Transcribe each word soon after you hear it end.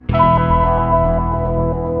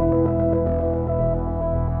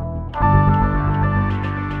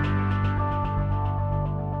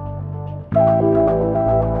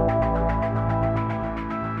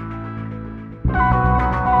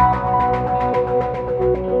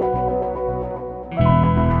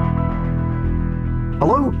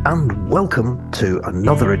and welcome to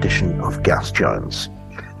another edition of Gas Giants.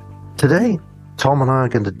 Today, Tom and I are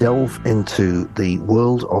going to delve into the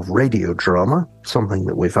world of radio drama, something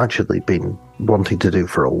that we've actually been wanting to do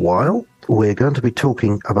for a while. We're going to be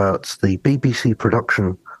talking about the BBC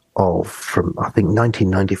production from, I think,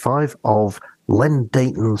 1995 of Len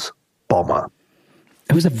Deighton's Bomber.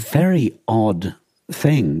 It was a very odd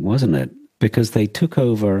thing, wasn't it? Because they took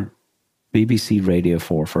over BBC Radio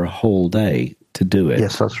 4 for a whole day to do it.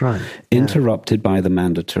 Yes, that's right. Interrupted by the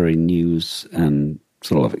mandatory news and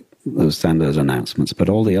sort of those standard announcements, but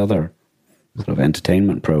all the other sort of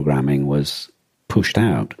entertainment programming was pushed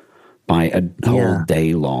out by a whole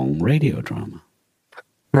day-long radio drama.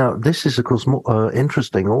 Now, this is, of course,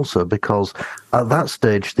 interesting also because at that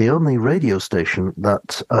stage, the only radio station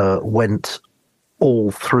that went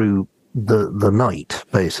all through the night,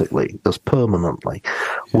 basically, just permanently,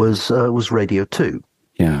 was Radio 2.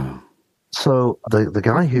 Yeah. So the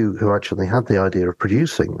guy who actually had the idea of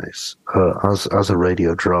producing this as a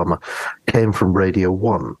radio drama came from Radio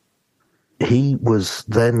 1. He was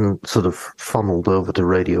then sort of funneled over to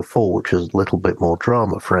Radio 4, which is a little bit more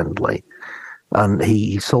drama-friendly. And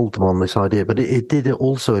he sold them on this idea, but it did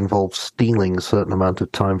also involve stealing a certain amount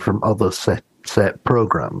of time from other set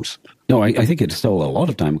programs. No, I think it stole a lot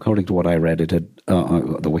of time. According to what I read, it had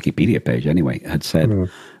the Wikipedia page anyway had said,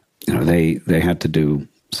 they had to do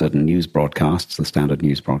certain news broadcasts, the standard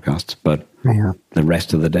news broadcasts, but the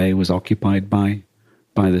rest of the day was occupied by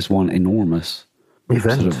this one enormous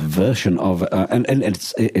event, sort of version of, and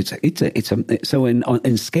so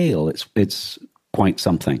in scale, it's quite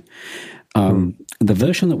something. The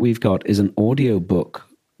version that we've got is an audiobook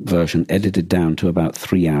version edited down to about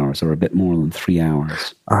 3 hours or a bit more than 3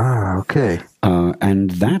 hours. Ah, okay.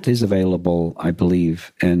 And that is available, I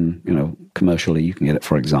believe, in, commercially. You can get it,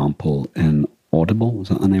 for example, in Audible. Is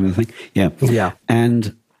that the name of the thing? Yeah. Yeah.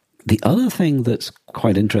 And the other thing that's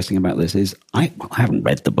quite interesting about this is I haven't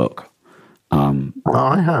read the book.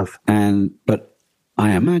 I have. But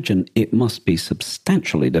I imagine it must be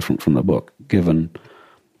substantially different from the book, given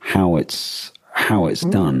how it's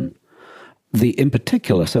done. In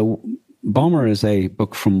particular, so Bomber is a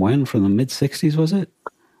book from when? From the mid-60s, was it?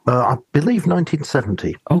 I believe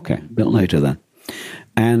 1970. Okay, a bit later then.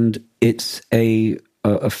 And it's a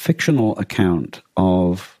fictional account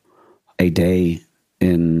of a day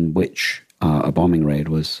in which a bombing raid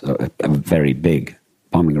was, a very big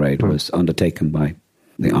bombing raid was undertaken by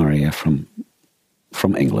the RAF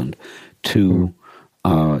from England to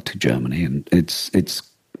Germany. And it's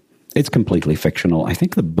completely fictional. I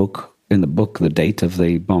think in the book, the date of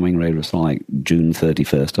the bombing raid was like June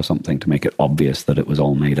 31st or something to make it obvious that it was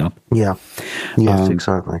all made up. Yeah. Yes,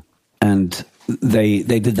 exactly. And they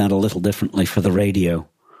did that a little differently for the radio.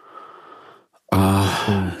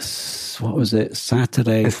 What was it?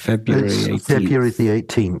 Saturday, February 18th. February the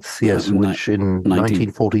 18th, yes, which in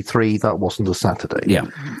 1943, that wasn't a Saturday. Yeah.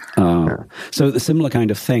 So the similar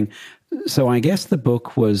kind of thing. So I guess the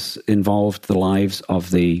book involved the lives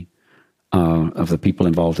of the people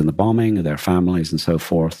involved in the bombing, their families and so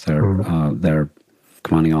forth, their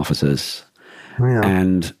commanding officers,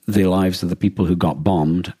 and the lives of the people who got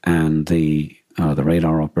bombed, and the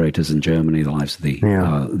radar operators in Germany, the lives of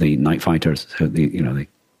the night fighters, the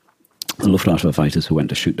Luftwaffe fighters who went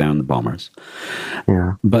to shoot down the bombers.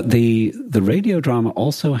 Yeah. But the radio drama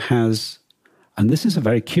also has, and this is a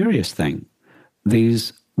very curious thing,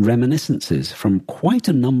 these reminiscences from quite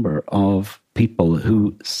a number of people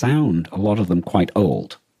who sound, a lot of them, quite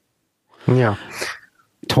old. Yeah.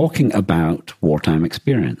 Talking about wartime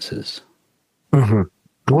experiences.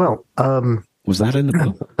 Mm-hmm. Well, was that in the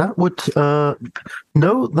book? That would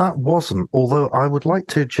no, that wasn't. Although I would like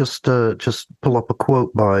to just pull up a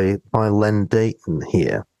quote by Len Deighton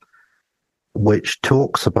here, which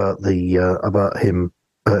talks about about him,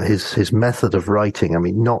 his method of writing. I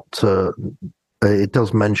mean, not. It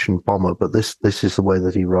does mention Bomber, but this is the way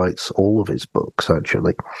that he writes all of his books,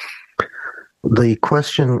 actually. The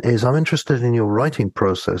question is, I'm interested in your writing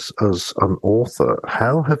process as an author.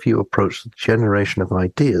 How have you approached the generation of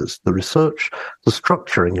ideas, the research, the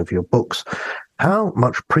structuring of your books? How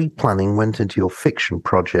much pre-planning went into your fiction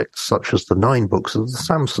projects, such as the 9 books of the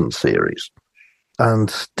Samson series?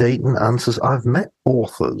 And Deighton answers, I've met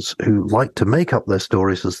authors who like to make up their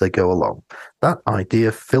stories as they go along. That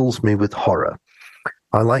idea fills me with horror.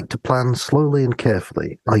 I like to plan slowly and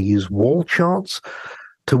carefully. I use wall charts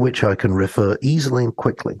to which I can refer easily and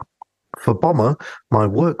quickly. For Bomber, my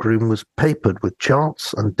workroom was papered with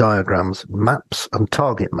charts and diagrams, maps and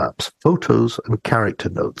target maps, photos and character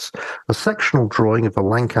notes. A sectional drawing of a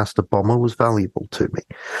Lancaster bomber was valuable to me.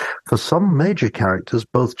 For some major characters,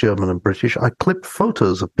 both German and British, I clipped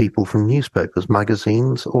photos of people from newspapers,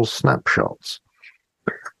 magazines, or snapshots.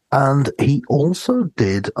 And he also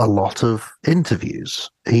did a lot of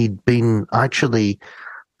interviews. He'd been actually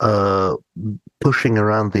pushing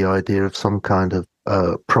around the idea of some kind of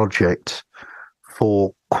project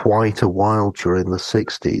for quite a while during the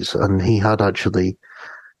 60s, and he had actually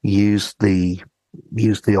used the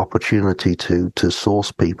opportunity to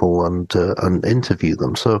source people and interview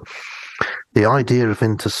them. So the idea of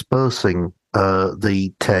interspersing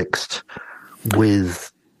the text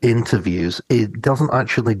with interviews, it doesn't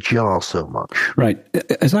actually jar so much. Right.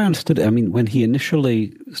 As I understood it, I mean, when he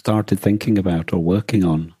initially started thinking about or working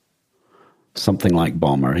on something like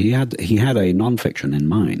Bomber, he had a nonfiction in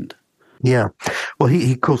mind. Yeah. Well,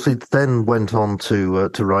 he of course, he then went on to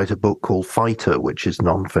write a book called Fighter, which is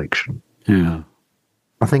nonfiction. Yeah.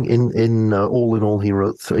 I think in all, he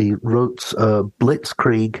wrote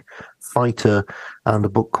Blitzkrieg, Fighter, and a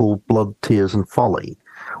book called Blood, Tears, and Folly,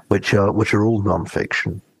 which are all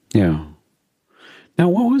nonfiction. Yeah. Now,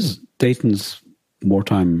 what was Deighton's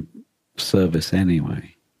wartime service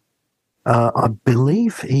anyway? I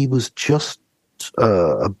believe he was just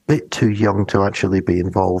a bit too young to actually be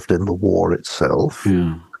involved in the war itself.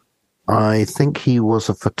 Yeah. I think he was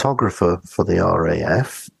a photographer for the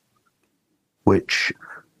RAF, which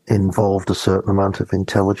involved a certain amount of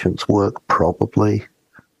intelligence work, probably.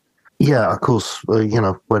 Yeah, of course,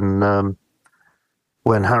 when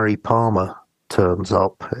Harry Palmer turns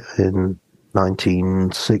up in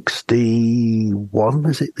 1961,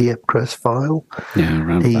 is it the Epcrest file? Yeah,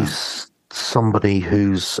 around He's somebody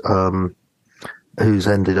who's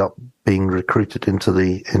ended up being recruited into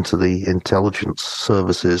the intelligence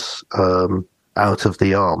services out of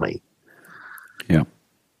the army. Yeah.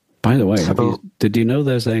 By the way, did you know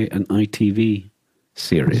there's an ITV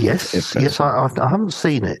series? Yes, I haven't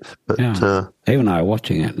seen it, but Dave and I are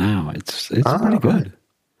watching it now. It's pretty good. Right.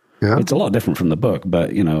 Yeah, it's a lot different from the book,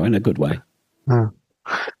 but in a good way. Yeah.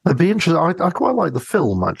 It'd be interesting. I quite like the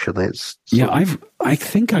film, actually. I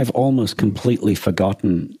think I've almost completely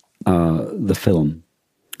forgotten the film.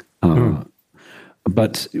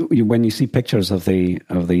 But when you see pictures of the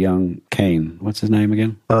young Caine, what's his name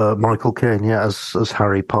again? Michael Caine, yeah, as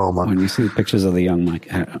Harry Palmer. When you see pictures of the young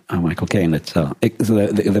Michael Caine,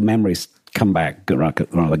 the memories come back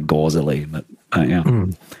rather gauzily. But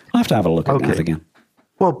I'll have to have a look at that again.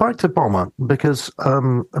 Well, back to Bomber, because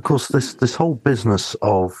of course this whole business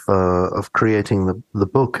of creating the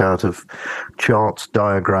book out of charts,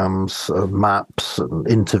 diagrams, maps, and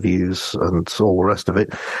interviews, and all the rest of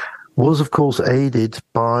it, was of course aided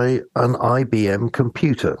by an IBM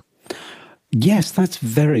computer. Yes, that's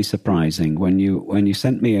very surprising. When you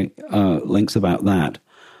sent me links about that,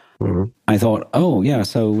 I thought, oh yeah,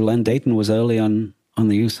 so Len Deighton was early on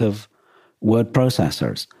the use of word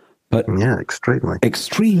processors. But yeah,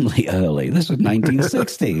 extremely early. This was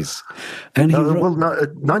 1960s, and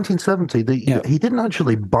 1970. He didn't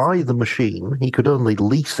actually buy the machine; he could only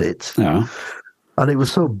lease it. Yeah. And it was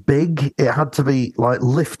so big, it had to be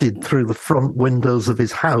lifted through the front windows of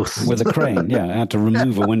his house with a crane. Yeah, I had to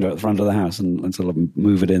remove a window at the front of the house and sort of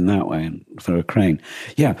move it in that way and through a crane.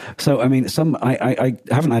 Yeah. So I mean, I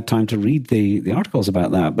haven't had time to read the articles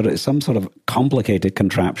about that, but it's some sort of complicated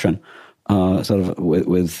contraption. Sort of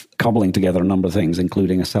with cobbling together a number of things,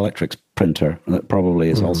 including a Selectrix printer that probably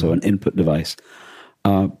is also an input device.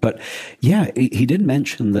 But yeah, he did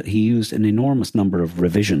mention that he used an enormous number of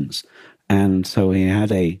revisions, and so he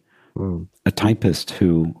had a typist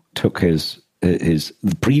who took his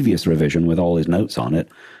previous revision with all his notes on it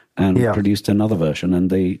and produced another version, and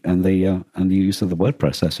the use of the word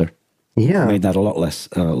processor made that a lot less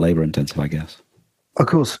labor intensive, I guess. Of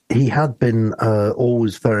course, he had been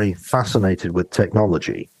always very fascinated with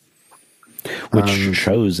technology. Which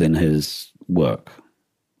shows in his work.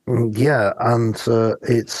 Yeah, and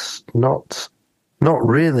it's not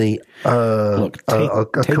really a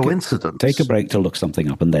coincidence. Take a break to look something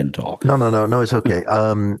up and then talk. No, it's okay.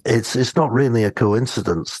 It's not really a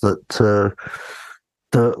coincidence that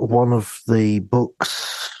one of the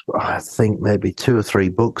books, I think maybe 2 or 3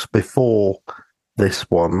 books before this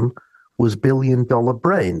one, was $1 Billion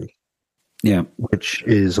Brain. Yeah. Which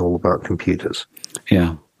is all about computers.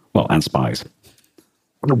 Yeah. Well, and spies.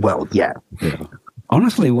 Well, yeah.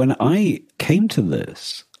 Honestly, when I came to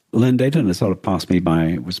this, Len Deighton had sort of passed me by.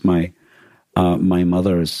 It was my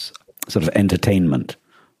mother's sort of entertainment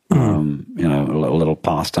A little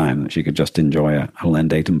pastime that she could just enjoy a Len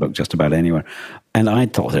Deighton book just about anywhere. And I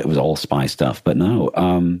thought it was all spy stuff, but no.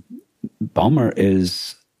 Bomber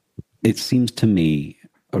is, it seems to me,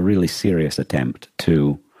 a really serious attempt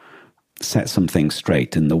to set some things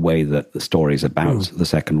straight in the way that the stories about the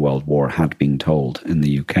Second World War had been told in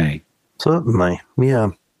the UK. Certainly, yeah.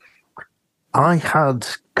 I had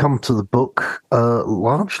come to the book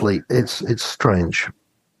largely. It's strange.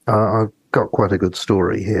 I've got quite a good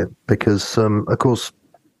story here because, of course,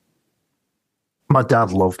 my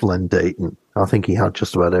dad loved Len Deighton. I think he had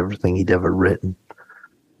just about everything he'd ever written.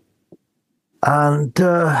 And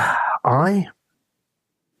I,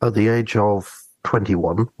 at the age of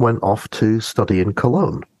 21, went off to study in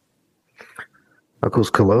Cologne. Of course,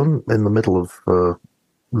 Cologne, in the middle of the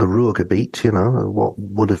Ruhrgebiet, what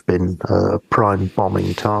would have been a prime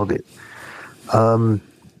bombing target. I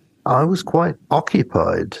was quite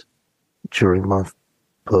occupied during my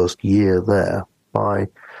first year there by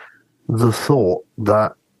the thought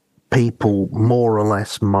that people more or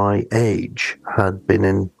less my age had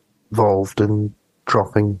been involved in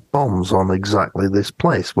dropping bombs on exactly this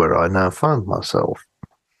place where I now found myself.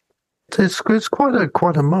 It's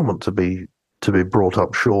quite a moment to be brought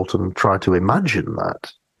up short and try to imagine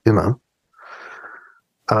that,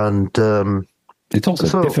 And it's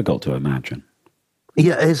also difficult to imagine.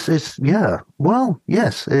 Yeah, it's yeah. Well,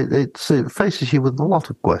 yes, it faces you with a lot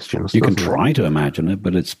of questions. You can try to imagine it,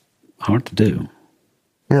 but it's hard to do.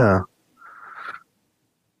 Yeah.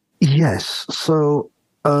 Yes. So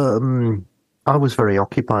I was very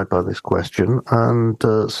occupied by this question, and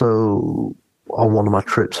so on one of my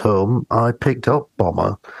trips home, I picked up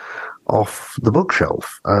Bomber off the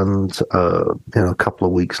bookshelf, and a couple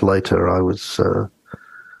of weeks later, I was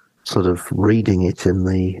sort of reading it in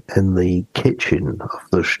the kitchen of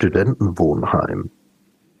the Studentenwohnheim,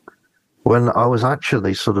 when I was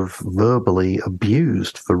actually sort of verbally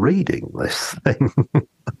abused for reading this thing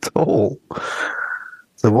at all.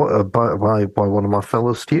 So what by one of my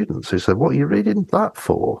fellow students who said, "What are you reading that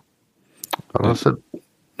for?" And I said,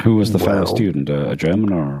 "Who was the fellow student? A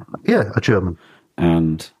German or?" Yeah, a German.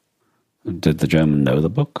 And did the German know the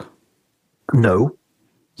book? No.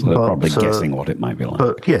 So they're probably guessing what it might be like.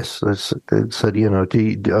 But yes, it said,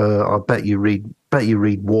 I bet you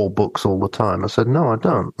read war books all the time. I said, no, I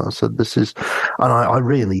don't. I said, this is, and I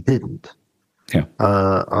really didn't. Yeah.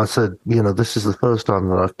 I said, this is the first time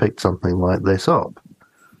that I've picked something like this up,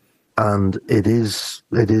 and it is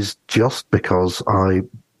just because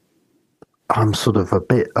I'm sort of a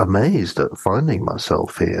bit amazed at finding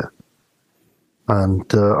myself here, and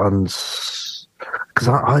because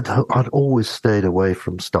I'd always stayed away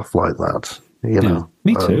from stuff like that, Yeah,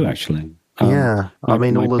 me too, actually. Yeah, I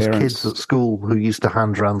mean, all those parents, kids at school who used to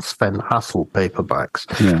hand around Sven Hassel paperbacks.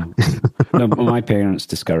 Yeah, no, my parents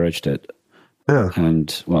discouraged it. Yeah,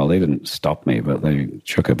 and well, they didn't stop me, but they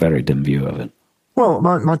took a very dim view of it. Well,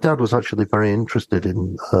 my dad was actually very interested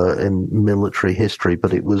in military history,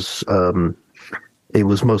 but it was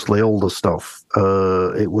mostly older stuff.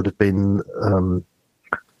 It would have been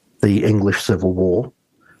the English Civil War,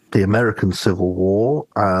 the American Civil War,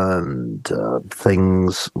 and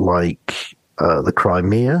things like the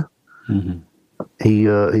Crimea. Mm-hmm.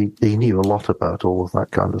 He knew a lot about all of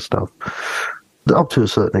that kind of stuff. Up to a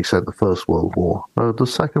certain extent, the First World War. The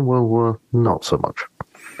Second World War, not so much.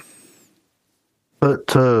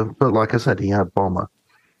 But like I said, he had Bomber.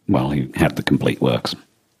 Well, he had the complete works.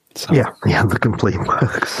 So. Yeah, he had the complete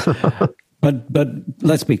works. But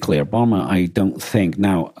let's be clear, Bomber, I don't think,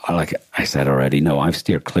 now, like I said already, no, I've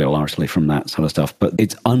steered clear largely from that sort of stuff, but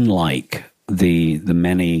it's unlike the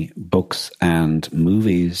many books and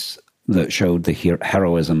movies that showed the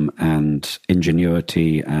heroism and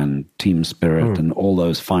ingenuity and team spirit and all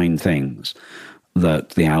those fine things that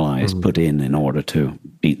the Allies put in order to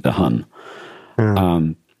beat the Hun.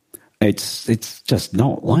 It's just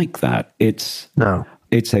not like that. It's I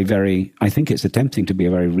think it's attempting to be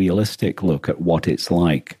a very realistic look at what it's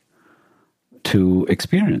like to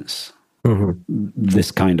experience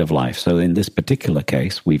this kind of life. So in this particular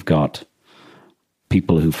case, we've got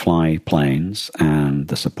people who fly planes and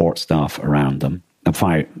the support staff around them,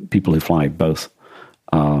 people who fly both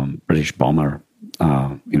British bomber,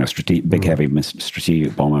 big heavy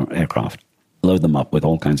strategic bomber aircraft, load them up with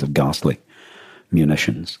all kinds of ghastly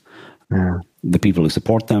munitions. Yeah. The people who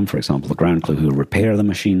support them, for example, the ground crew who repair the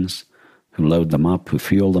machines, who load them up, who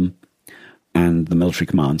fuel them, and the military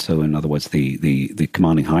command. So, in other words, the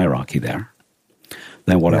commanding hierarchy there.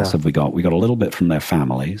 Then what else have we got? We got a little bit from their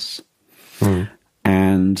families.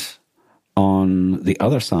 And on the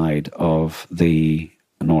other side of the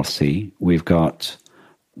North Sea, we've got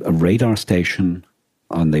a radar station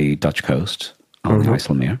on the Dutch coast, on the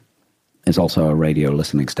IJsselmeer. It's also a radio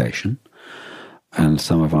listening station. And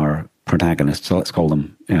some of our protagonists, so let's call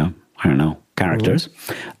them, characters,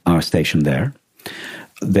 are stationed there.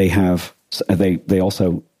 They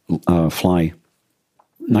also fly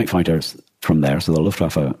night fighters from there, so the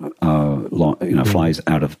Luftwaffe flies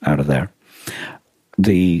out of there.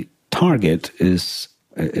 The target is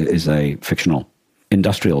a fictional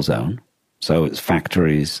industrial zone, so it's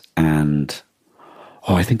factories and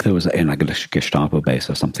I think there was a Gestapo base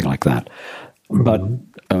or something like that. But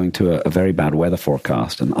owing to a very bad weather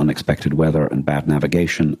forecast and unexpected weather and bad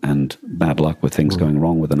navigation and bad luck with things going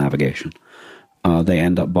wrong with the navigation, they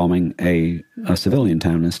end up bombing a civilian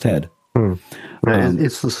town instead.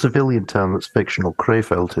 It's the civilian town that's fictional.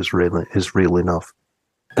 Krefeld is real enough.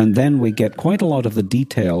 And then we get quite a lot of the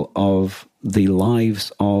detail of the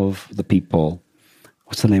lives of the people.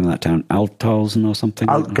 What's the name of that town? Althausen or something?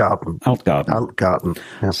 Altgarten. Altgarten.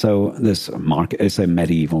 Yeah. So this market, it's a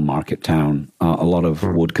medieval market town. A lot of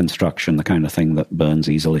wood construction, the kind of thing that burns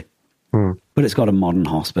easily. But it's got a modern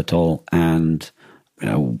hospital and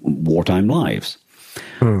wartime lives.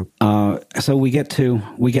 So we get to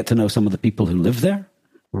know some of the people who live there,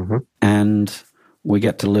 and we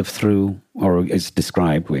get to live through, or it's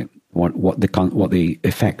described what the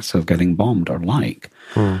effects of getting bombed are like,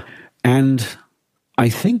 and I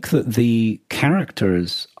think that the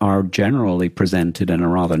characters are generally presented in a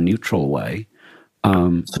rather neutral way.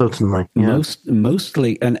 Certainly, yeah.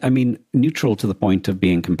 Mostly, and I mean neutral to the point of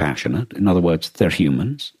being compassionate. In other words, they're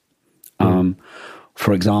humans.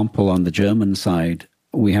 For example, on the German side,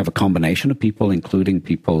 we have a combination of people, including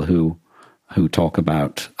people who talk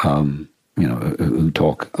about, who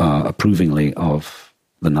talk approvingly of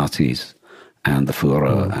the Nazis and the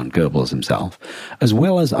Führer and Goebbels himself, as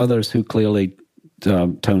well as others who clearly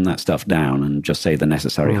tone that stuff down and just say the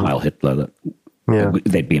necessary Heil Hitler, that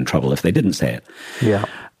they'd be in trouble if they didn't say it. Yeah.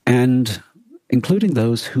 And including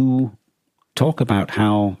those who talk about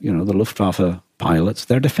how, the Luftwaffe pilots,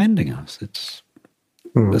 they're defending us.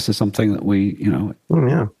 This is something that we,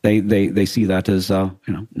 they see that as,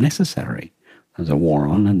 necessary. There's a war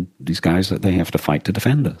on, and these guys, that they have to fight to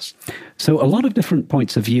defend us. So a lot of different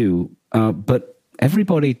points of view, but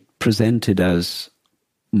everybody presented as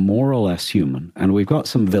more or less human. And we've got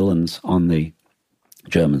some villains on the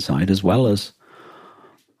German side, as well as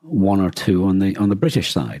one or two on the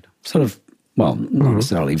British side. Sort of, well, not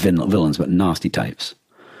necessarily villains, but nasty types.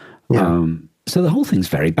 Yeah. So the whole thing's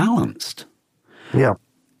very balanced. Yeah.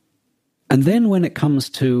 And then when it comes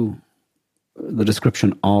to the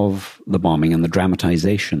description of the bombing and the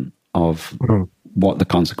dramatization of what the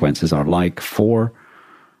consequences are like for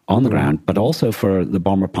on the ground, but also for the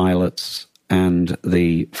bomber pilots and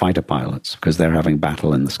the fighter pilots, because they're having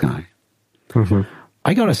battle in the sky.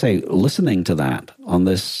 I got to say, listening to that on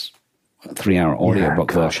this 3-hour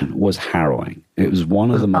audiobook version was harrowing. It was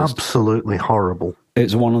one of the most... Absolutely horrible.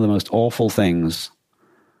 It's one of the most awful things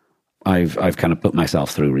I've kind of put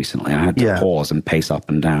myself through recently. I had to pause and pace up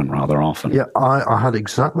and down rather often. Yeah, I had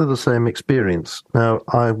exactly the same experience. Now,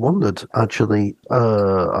 I wondered, actually,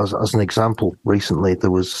 as an example, recently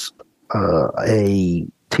there was a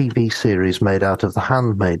TV series made out of The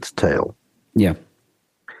Handmaid's Tale. Yeah.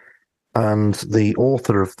 And the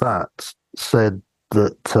author of that said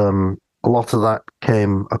that a lot of that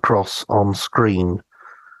came across on screen.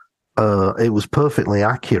 It was perfectly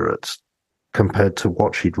accurate compared to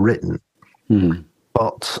what she'd written.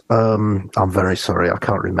 But I'm very sorry, I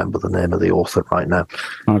can't remember the name of the author right now.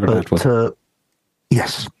 Margaret Atwood.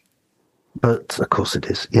 Yes. But of course it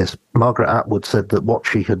is. Yes, Margaret Atwood said that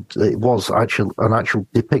it was an actual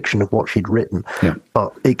depiction of what she'd written,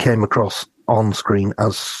 but it came across on screen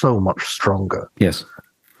as so much stronger. Yes.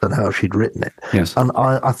 Than how she'd written it. Yes. And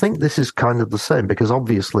I think this is kind of the same, because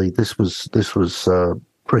obviously this was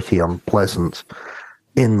pretty unpleasant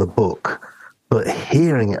in the book, but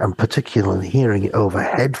hearing it, and particularly hearing it over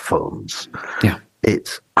headphones,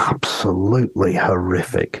 it's absolutely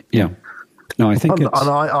horrific. Yeah. No, I think and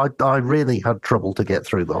I really had trouble to get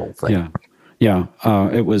through the whole thing. Yeah.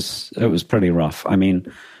 It was pretty rough. I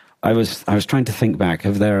mean, I was trying to think back.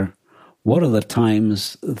 What are the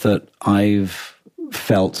times that I've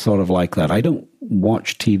felt sort of like that? I don't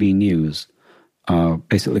watch TV news,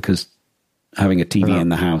 basically because having a TV in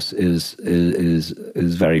the house is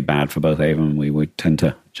very bad for both Ava and we. We tend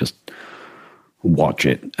to just watch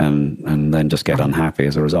it and then just get unhappy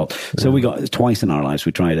as a result. So we got twice in our lives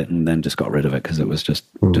we tried it and then just got rid of it because it was just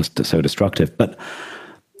so destructive. But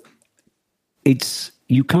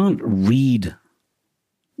you can't read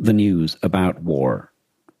the news about war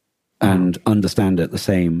and understand it the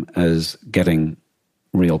same as getting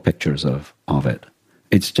real pictures of it.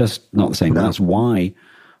 It's just not the same. No. That's why,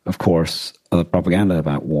 of course, the propaganda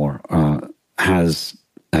about war has,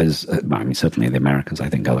 I mean, certainly the Americans, I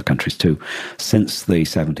think other countries too, since the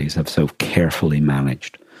 70s have so carefully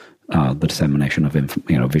managed the dissemination of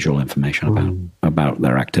visual information about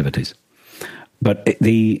their activities. But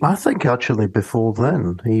I think actually before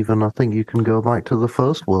then, even I think you can go back to the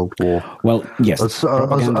First World War. Well, yes, as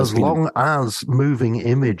long as moving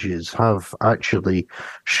images have actually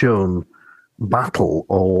shown battle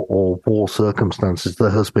or war circumstances, there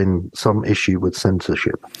has been some issue with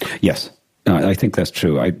censorship. Yes, I think that's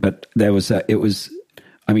true. But there was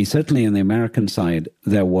I mean, certainly in the American side,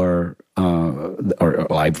 there were,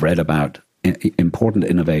 or I've read about important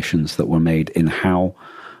innovations that were made in how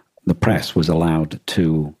the press was allowed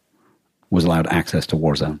access to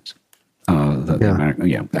war zones. The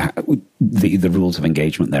rules of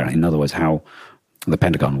engagement there. In other words, how the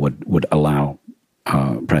Pentagon would allow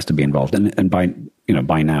press to be involved, and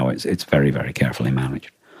by now it's very, very carefully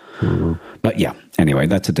managed. Mm-hmm. But yeah, anyway,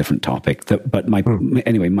 that's a different topic. But my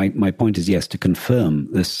point is, yes, to confirm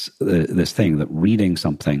this thing that reading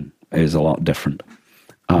something is a lot different.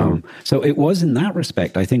 So it was in that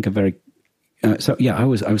respect, I think, a very. I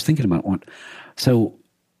was thinking about what. So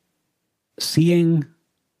seeing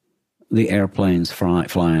the airplanes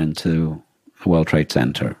fly into the World Trade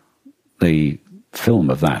Center, the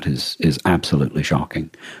film of that is absolutely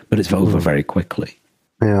shocking, but it's over very quickly.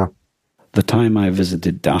 Yeah. The time I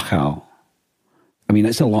visited Dachau, I mean,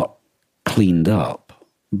 it's a lot cleaned up,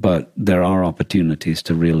 but there are opportunities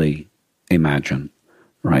to really imagine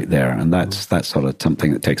right there, and that's sort of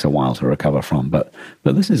something that takes a while to recover from. But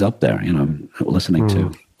this is up there, listening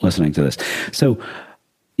to this. So,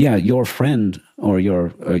 yeah, your friend or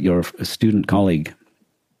your student colleague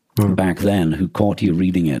back then who caught you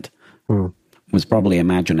reading it was probably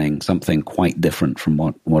imagining something quite different from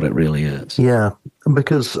what it really is. Yeah,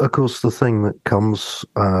 because of course the thing that comes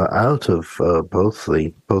out of both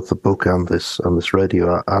the book and this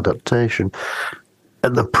radio adaptation,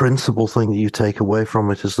 and the principal thing that you take away from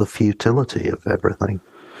it is the futility of everything.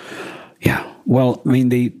 Yeah, well, I mean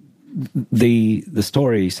the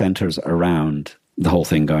story centers around the whole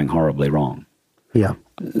thing going horribly wrong. Yeah.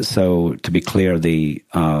 So to be clear,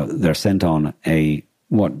 they're sent on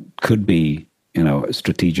what could be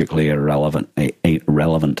strategically irrelevant, a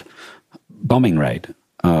relevant bombing raid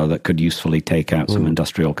that could usefully take out some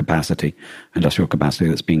industrial capacity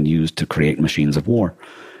that's being used to create machines of war,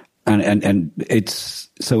 and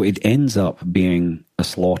it ends up being a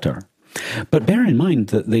slaughter. But bear in mind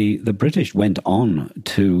that the British went on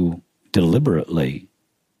to deliberately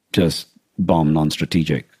just bomb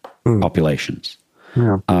non-strategigic populations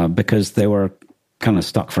because they were kind of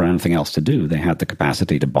stuck for anything else to do. They had the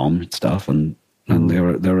capacity to bomb stuff, and they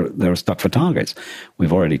were stuck for targets.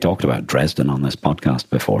 We've already talked about Dresden on this podcast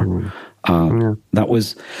before. That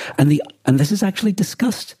was, and this is actually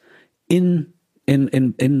discussed in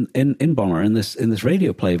Bomber in this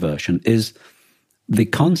radio play version, is the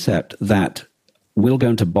concept that we're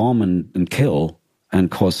going to bomb and kill and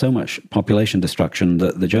cause so much population destruction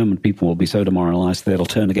that the German people will be so demoralized that they'll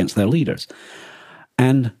turn against their leaders.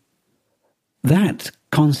 And that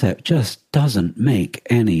concept just doesn't make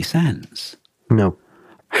any sense. No.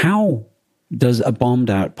 How does a bombed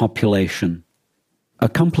out population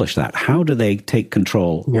accomplish that? How do they take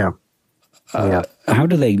control? Yeah. How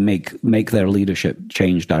do they make their leadership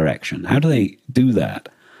change direction? How do they do that?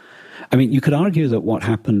 I mean, you could argue that what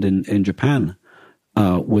happened in Japan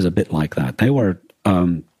was a bit like that. They were,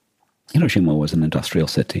 Hiroshima was an industrial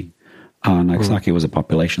city. Nagasaki was a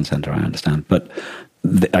population center, I understand. But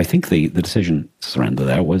I think the decision to surrender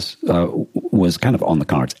there was kind of on the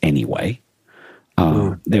cards anyway.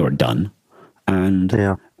 They were done. And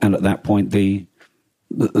at that point, the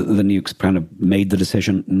nukes kind of made the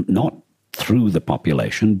decision not through the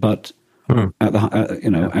population, but at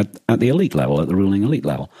the elite level, at the ruling elite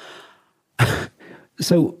level.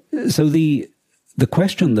 So the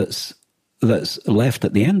question that's left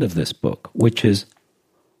at the end of this book, which is,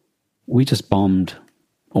 we just bombed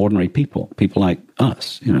ordinary people like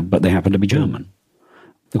us, but they happen to be German.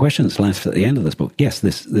 The question that's left at the end of this book, yes,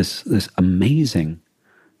 this amazing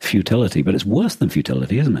futility, but it's worse than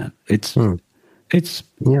futility, isn't it? It's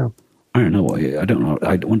I don't know.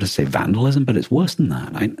 I don't want to say vandalism, but it's worse than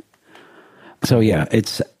that. So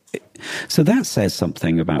that says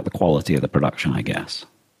something about the quality of the production, I guess.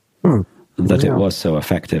 That it was so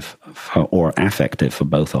effective or affective for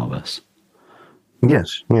both of us.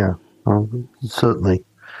 Yes, yeah. Certainly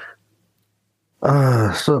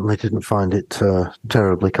didn't find it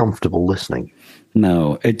terribly comfortable listening.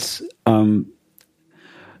 No, it's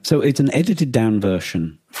So it's an edited down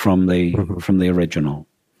version from the original.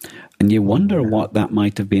 And you wonder what that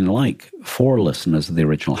might have been like for listeners of the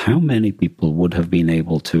original. How many people would have been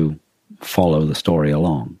able to follow the story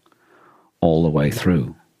along all the way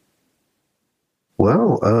through?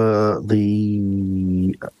 Well,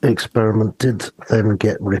 the experiment did then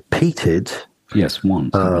get repeated. Yes,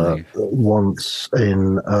 once, I believe. Once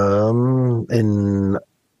on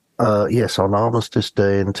Armistice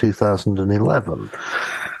Day in 2011.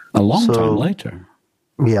 A long time later.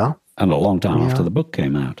 Yeah. And a long time after the book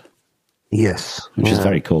came out. Yes. Which is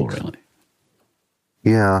very cool, really.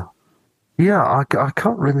 Yeah. Yeah, I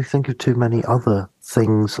can't really think of too many other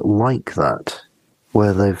things like that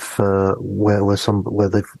where they've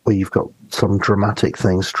where you've got some dramatic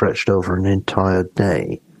thing stretched over an entire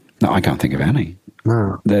day. No, I can't think of any.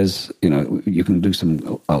 No. There's, you can do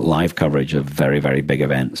some live coverage of very, very big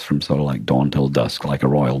events from sort of like dawn till dusk, like a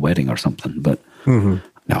royal wedding or something. But no,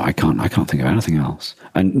 I can't think of anything else.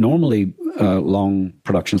 And normally, long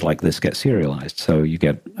productions like this get serialized, so you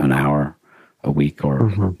get an hour a week or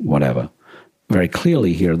whatever. Very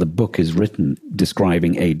clearly here, the book is written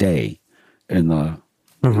describing a day in the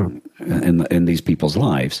in these people's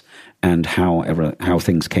lives and how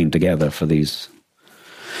things came together for these.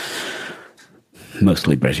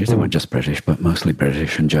 Mostly British. They weren't just British, but mostly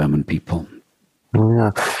British and German people.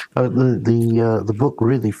 Yeah, the book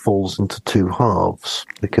really falls into two halves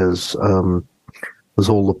because there's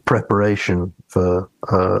all the preparation for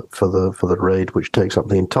the raid, which takes up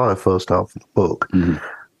the entire first half of the book,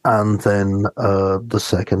 and then the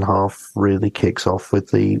second half really kicks off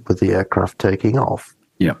with the aircraft taking off.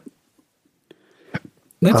 Yeah,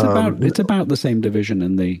 it's about the same division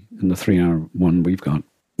in the 3-hour one we've got.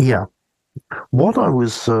 Yeah. What I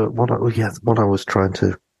was trying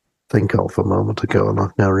to think of a moment ago, and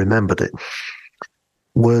I've now remembered it,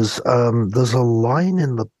 was there's a line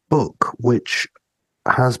in the book which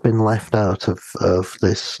has been left out of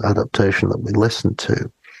this adaptation that we listened to,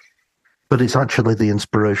 but it's actually the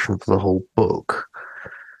inspiration for the whole book.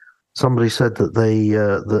 Somebody said that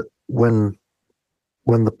that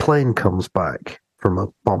when the plane comes back from a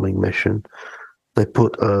bombing mission, they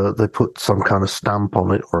put some kind of stamp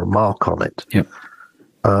on it or a mark on it. Yep.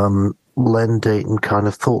 Len Deighton kind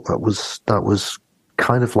of thought that was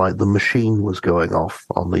kind of like the machine was going off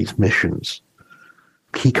on these missions.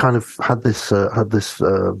 He kind of had this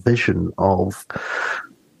vision of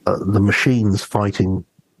the machines fighting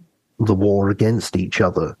the war against each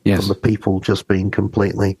other, and the people just being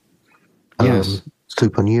completely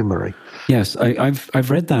supernumerary. Yes,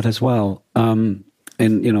 I've read that as well.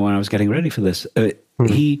 And when I was getting ready for this,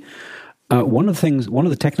 he one of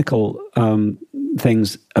the technical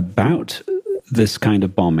things about this kind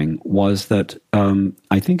of bombing was that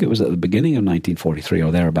I think it was at the beginning of 1943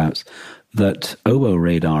 or thereabouts that oboe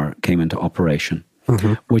radar came into operation,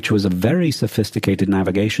 which was a very sophisticated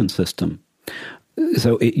navigation system.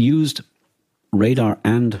 So it used radar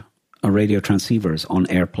and radio transceivers on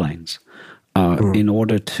airplanes in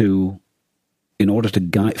order to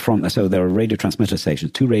guide from. So there are radio transmitter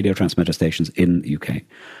stations, 2 radio transmitter stations in the UK,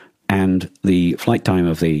 and the flight time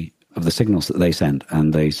of the signals that they sent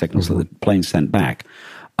and the signals that the planes sent back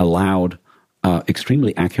allowed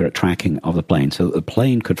extremely accurate tracking of the plane, so that the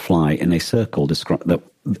plane could fly in a circle,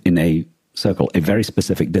 a very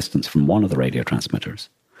specific distance from one of the radio transmitters,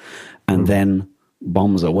 and then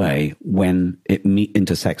bombs away when it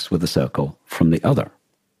intersects with the circle from the other.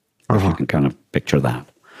 If you can kind of picture that.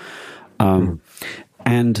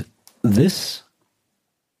 And this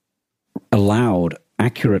allowed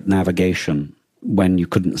accurate navigation when you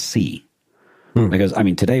couldn't see. Because,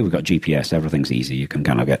 today we've got GPS, everything's easy. You can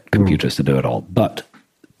kind of get computers to do it all. But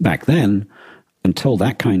back then, until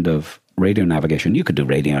that kind of radio navigation, you could do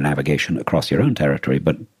radio navigation across your own territory,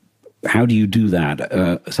 but how do you do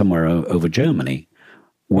that somewhere over Germany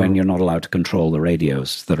when you're not allowed to control the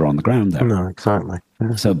radios that are on the ground there? No, exactly.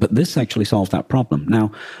 Yeah. But this actually solved that problem.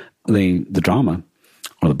 Now, the drama,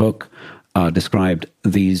 or the book, described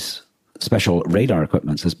these special radar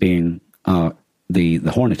equipments as being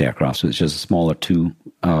the Hornet aircraft, which is a smaller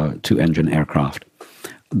two-engine aircraft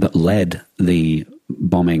that led the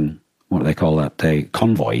bombing. What do they call that? A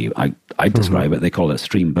convoy. I describe it. They call it a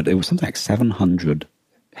stream, but it was something like 700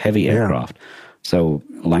 heavy aircraft. So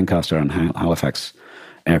Lancaster and Halifax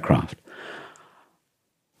aircraft,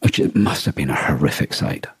 which it must have been a horrific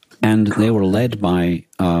sight. And they were led by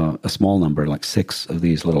a small number, like 6 of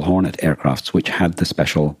these little Hornet aircrafts, which had the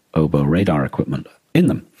special oboe radar equipment in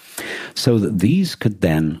them, so that these could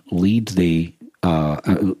then lead the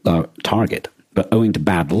target. But owing to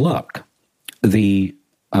bad luck, the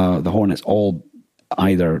Hornets all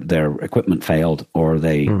either their equipment failed or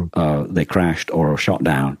they crashed or shot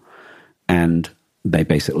down, and they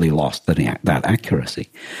basically lost that accuracy.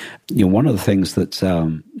 One of the things that's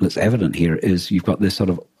evident here is you've got this sort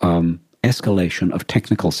of escalation of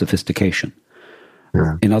technical sophistication.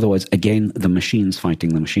 Yeah. In other words, again, the machines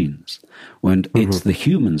fighting the machines. When it's the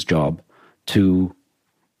human's job to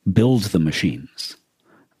build the machines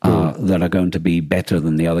that are going to be better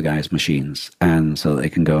than the other guy's machines, and so they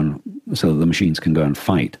can so the machines can go and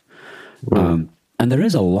fight. And there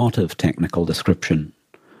is a lot of technical description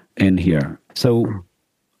in here. So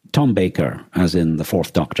Tom Baker, as in the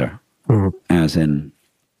Fourth Doctor, as in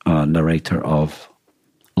narrator of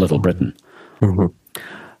Little Britain,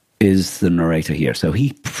 is the narrator here. So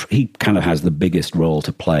he kind of has the biggest role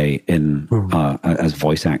to play in as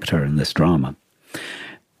voice actor in this drama.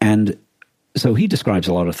 And so he describes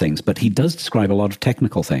a lot of things, but he does describe a lot of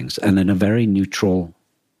technical things, and in a very neutral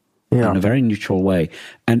way.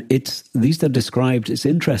 And these are described. It's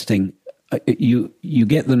interesting. You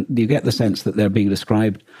get the sense that they're being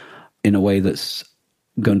described in a way that's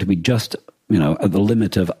going to be just at the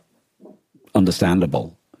limit of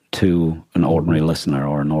understandable to an ordinary listener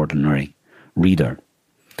or an ordinary reader.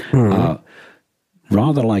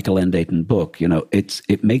 Rather like a Len Deighton book,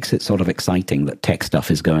 it makes it sort of exciting that tech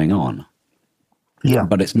stuff is going on. Yeah,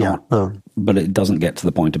 but it's not. But it doesn't get to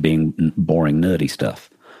the point of being boring, nerdy stuff.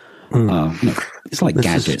 It's like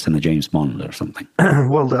gadgets in a James Bond or something.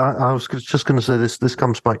 Well, I was just going to say this. This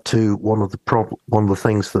comes back to one of the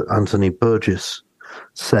things that Anthony Burgess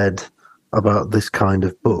said about this kind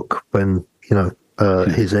of book when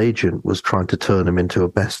his agent was trying to turn him into a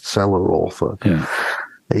bestseller author. Yeah.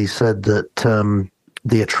 He said that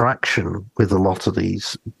the attraction with a lot of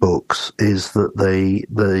these books is that they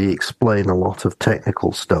explain a lot of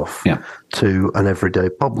technical stuff to an everyday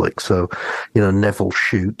public. So, Neville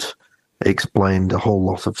Shute explained a whole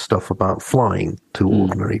lot of stuff about flying to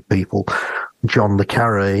ordinary people. John le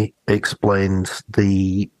Carré explained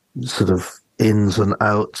the sort of ins and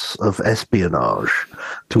outs of espionage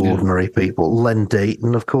to ordinary people. Len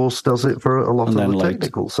Deighton, of course, does it for a lot of the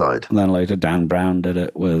technical side. And then later, Dan Brown did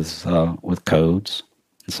it with codes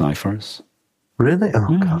and ciphers. Really?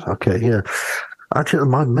 Oh, God. Okay, yeah. Actually,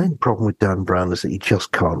 my main problem with Dan Brown is that he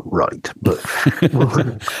just can't write. But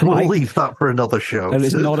we'll leave that for another show. And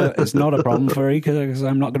it's not a problem for me because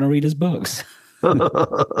I'm not going to read his books.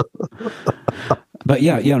 But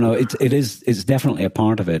yeah, it's definitely a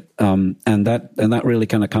part of it, and that really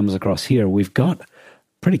kind of comes across here. We've got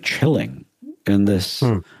pretty chilling in this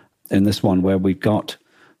one where we've got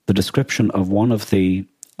the description of one of the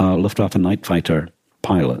Luftwaffe night fighter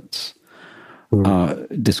pilots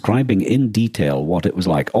describing in detail what it was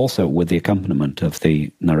like, also with the accompaniment of the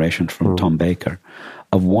narration from Tom Baker,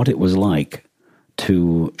 of what it was like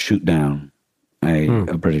to shoot down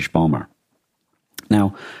a British bomber.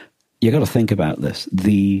 Now, you got to think about this.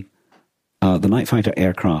 The night fighter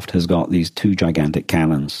aircraft has got these two gigantic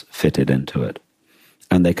cannons fitted into it,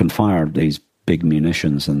 and they can fire these big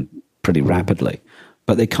munitions and pretty rapidly,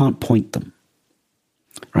 but they can't point them.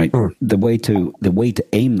 Right? The way to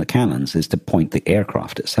aim the cannons is to point the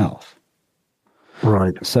aircraft itself.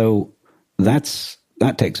 Right. So that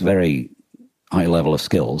takes very high level of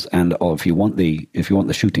skills, and if you want the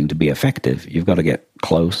shooting to be effective, you've got to get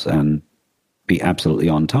close and be absolutely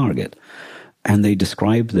on target. And they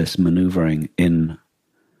describe this maneuvering in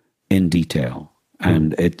detail,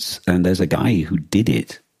 and there's a guy who did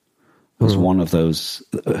it. Was one of those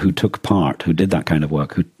who did that kind of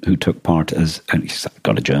work, who took part as, and he's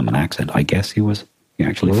got a German accent. I guess he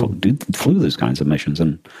actually flew those kinds of missions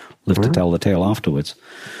and lived to tell the tale afterwards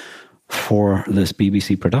for this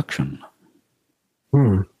BBC production.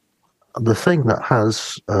 The thing that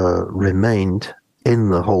has remained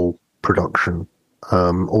in the whole production,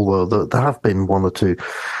 although there have been one or two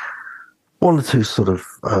sort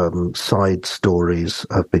of side stories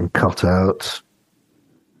have been cut out.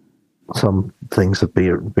 Some things have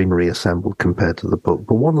been reassembled compared to the book,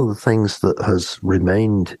 but one of the things that has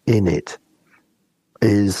remained in it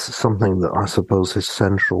is something that I suppose is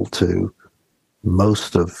central to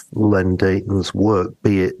most of Len Deighton's work,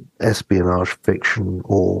 be it espionage fiction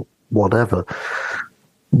or whatever,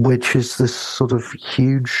 which is this sort of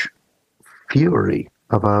huge fury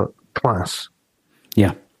about class.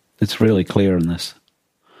 Yeah, it's really clear in this.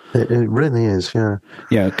 It really is, yeah.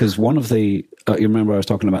 Yeah, because one of the you remember I was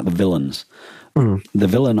talking about the villains. The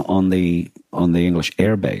villain on the English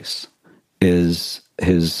airbase is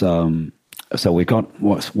his. So we've got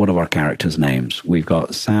what of our characters' names? We've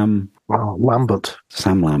got Sam Lambert.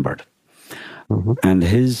 Sam Lambert. And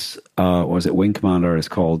his, was it Wing Commander is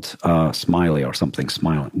called Smiley or something,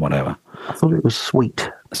 Smiley, whatever. I thought it was Sweet.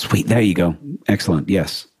 Sweet, there you go. Excellent,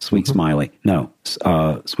 yes. Sweet Smiley. No,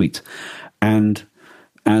 Sweets. And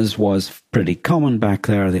as was pretty common back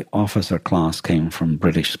there, the officer class came from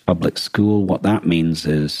British public school. What that means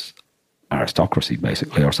is aristocracy,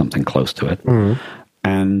 basically, or something close to it.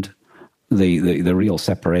 And the real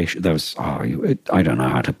separation, there was, I don't know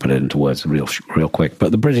how to put it into words real quick,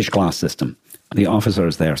 but the British class system, the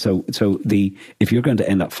officers there. So if you're going to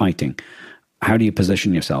end up fighting, how do you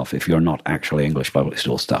position yourself if you're not actually English public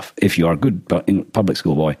school stuff? If you are a good public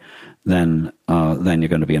school boy, then you're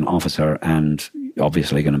going to be an officer and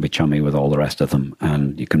obviously going to be chummy with all the rest of them,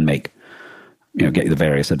 and you can get the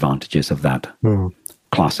various advantages of that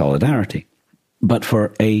class solidarity. But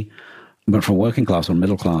for working class or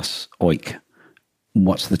middle class oik,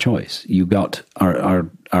 what's the choice? You got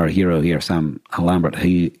our hero here, Sam Lambert.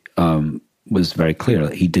 He was very clear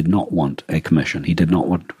that he did not want a commission. He did not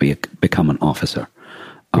want to become an officer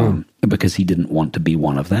because he didn't want to be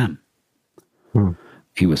one of them.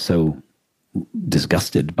 He was so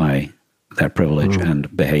disgusted by their privilege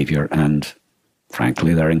and behavior and,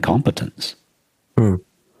 frankly, their incompetence.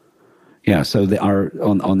 Yeah, so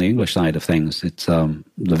on the English side of things, it's the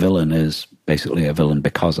villain is basically a villain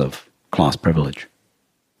because of class privilege.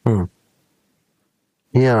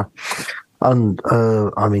 Yeah. And,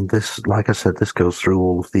 I mean, this, like I said, this goes through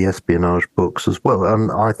all of the espionage books as well.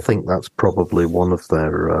 And I think that's probably one of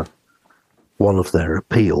their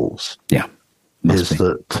appeals. Yeah. Is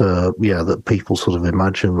that, that people sort of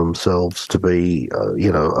imagine themselves to be,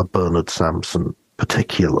 a Bernard Sampson,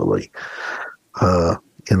 particularly.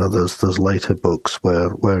 There's later books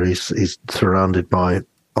where he's surrounded by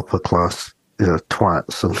upper class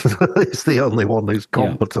twats, and he's the only one who's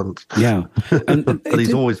competent. Yeah. And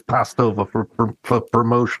he's always passed over for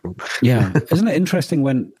promotion. Yeah, isn't it interesting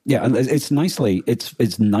when? Yeah, and it's nicely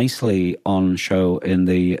on show in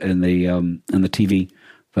the TV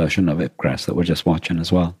version of Ipcress that we're just watching as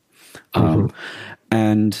well.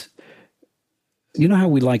 And you know how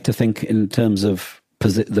we like to think in terms of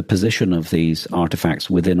the position of these artifacts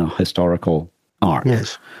within a historical arc.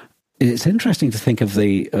 Yes, it's interesting to think of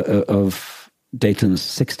of Deighton's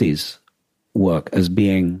 60s work as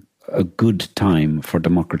being a good time for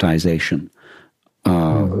democratization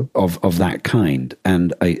of that kind.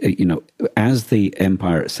 And, as the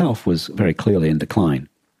empire itself was very clearly in decline,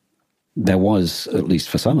 there was, at least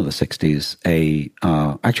for some of the 60s,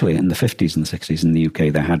 actually in the 50s and the 60s in the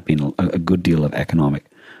UK, there had been a good deal of economic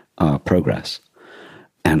progress.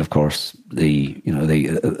 And, of course, the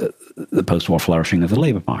post-war flourishing of the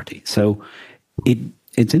Labour Party. So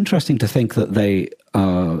it's interesting to think that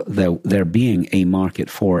there being a market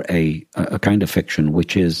for a kind of fiction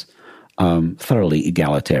which is thoroughly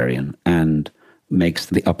egalitarian and makes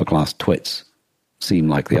the upper class twits seem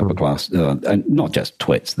like the upper class, and not just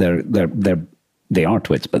twits. They are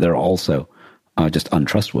twits, but they're also just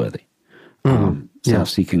untrustworthy,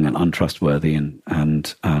 self-seeking and untrustworthy,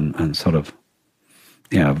 and sort of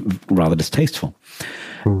rather distasteful.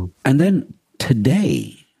 And then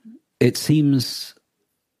today, it seems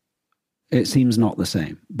not the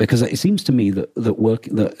same, because it seems to me that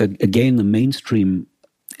again, the mainstream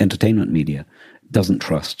entertainment media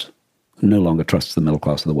no longer trusts the middle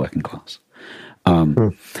class or the working class.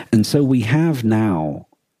 And so we have now,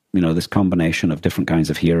 this combination of different kinds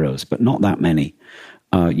of heroes, but not that many.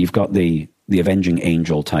 You've got the avenging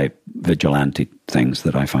angel type vigilante things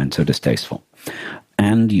that I find so distasteful.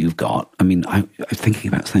 And you've got, I'm thinking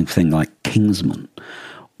about something like Kingsman,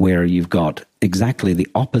 where you've got exactly the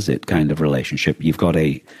opposite kind of relationship. You've got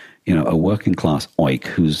a working class oik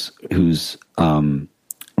who's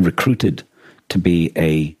recruited to be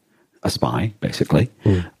a spy, basically.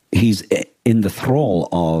 He's in the thrall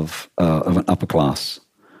of an upper class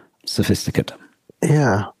sophisticate.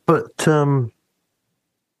 Yeah, but I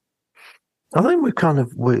think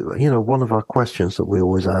one of our questions that we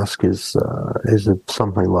always ask is if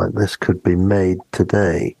something like this could be made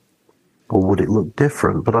today, or would it look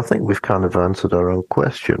different? But I think we've kind of answered our own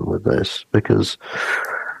question with this, because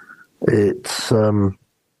it's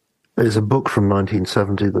a book from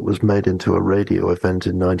 1970 that was made into a radio event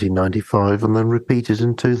in 1995 and then repeated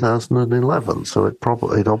in 2011. So it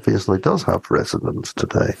obviously does have resonance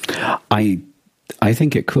today. I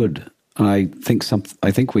think it could. I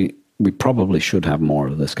think we probably should have more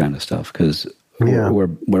of this kind of stuff, because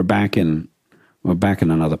we're back in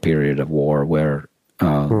another period of war where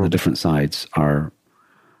the different sides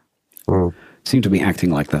seem to be acting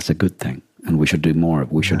like that's a good thing, and we should do more.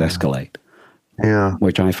 We should escalate. Yeah,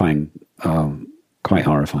 which I find quite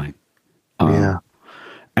horrifying.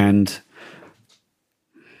 And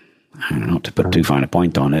not to put too fine a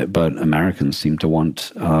point on it, but Americans seem to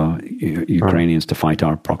want Ukrainians to fight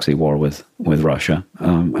our proxy war with Russia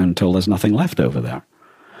until there's nothing left over there.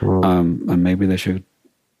 And maybe they should,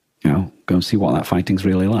 go and see what that fighting's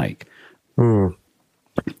really like. And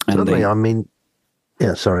Certainly, I mean,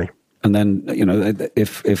 yeah, sorry. And then,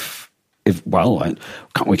 if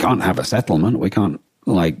we can't have a settlement, we can't,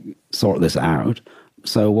 sort this out.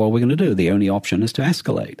 So what are we going to do? The only option is to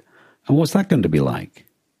escalate. And what's that going to be like?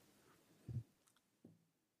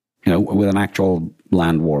 With an actual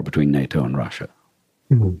land war between NATO and Russia.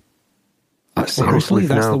 Seriously,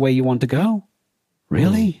 that's the way you want to go?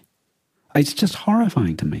 Really? It's just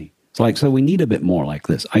horrifying to me. It's so we need a bit more like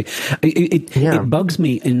this. It bugs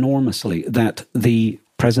me enormously that the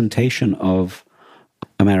presentation of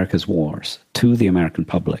America's wars to the American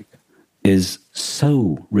public is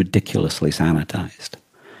so ridiculously sanitized.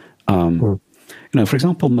 For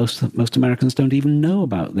example, most Americans don't even know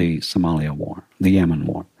about the Somalia war, the Yemen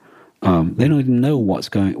war. They don't even know what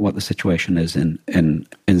the situation is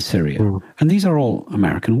in Syria. And these are all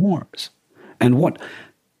American wars. And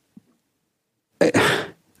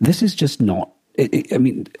this is just not,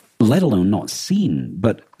 let alone not seen,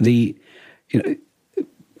 but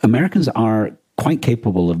Americans are quite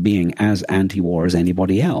capable of being as anti-war as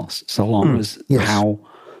anybody else, so long as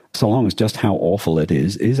just how awful it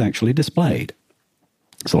is actually displayed.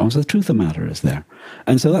 So long as the truth of the matter is there.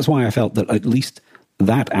 And so that's why I felt that at least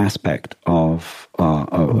that aspect of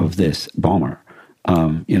this bomber,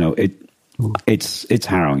 it's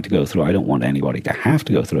harrowing to go through. I don't want anybody to have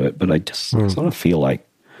to go through it, but I just sort of feel like,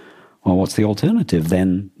 well, what's the alternative?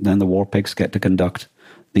 Then the war pigs get to conduct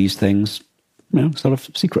these things, sort of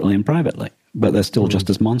secretly and privately, but they're still just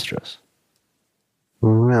as monstrous.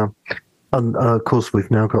 Yeah. And of course, we've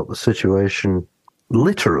now got the situation,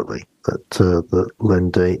 literally, that Len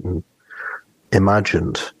Deighton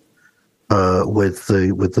imagined, with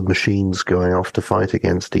the machines going off to fight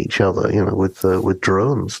against each other, with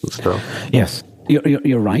drones and stuff. Yes,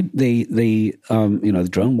 you're right. The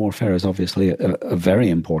drone warfare is obviously a very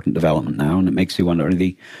important development now, and it makes you wonder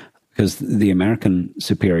because the American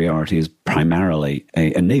superiority is primarily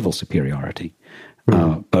a naval superiority.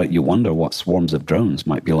 But you wonder what swarms of drones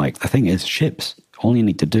might be like. The thing is, ships. All you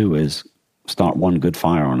need to do is start one good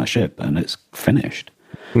fire on a ship, and it's finished.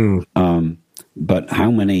 But how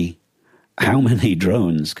many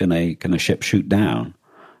drones can a ship shoot down?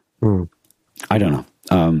 I don't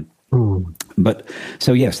know. But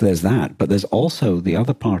so yes, there's that. But there's also the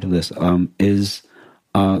other part of this is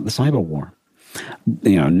the cyber war.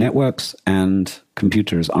 Networks and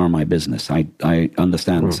computers are my business. I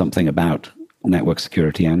understand something about network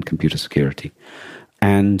security and computer security.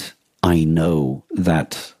 And I know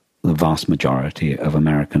that the vast majority of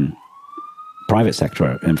American private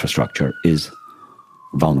sector infrastructure is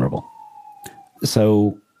vulnerable.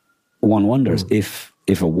 So one wonders if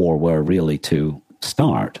a war were really to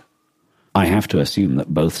start, I have to assume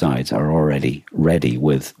that both sides are already ready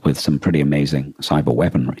with some pretty amazing cyber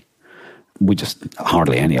weaponry. We just,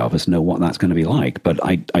 hardly any of us know what that's going to be like, but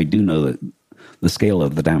I do know that the scale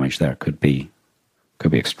of the damage there could be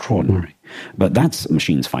extraordinary. But that's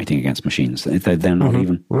machines fighting against machines. They're not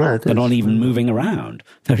even they're not even moving around.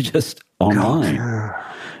 They're just online.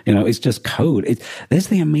 It's just code. There's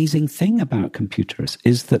the amazing thing about computers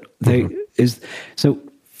is that so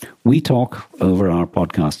we talk over our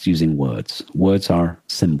podcasts using words. Words are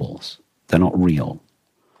symbols. They're not real.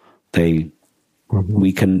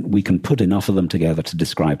 We can put enough of them together to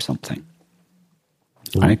describe something,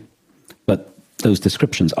 right? But those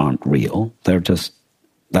descriptions aren't real.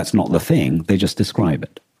 That's not the thing. They just describe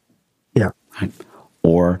it. Yeah. Right?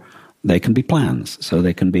 Or they can be plans. So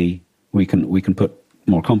we can put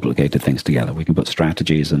more complicated things together. We can put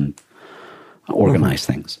strategies and organize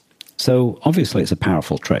things. So obviously it's a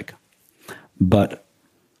powerful trick, but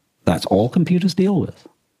that's all computers deal with,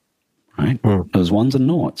 right? Those ones and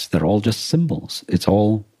noughts, they're all just symbols. It's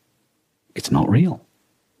not real.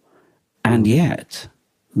 And yet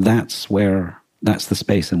that's the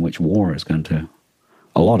space in which war is going to,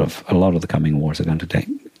 a lot of the coming wars are going to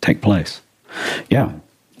take place. Yeah.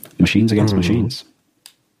 Machines against machines.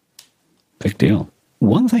 Big deal.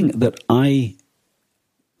 One thing that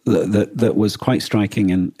that was quite striking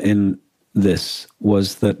in this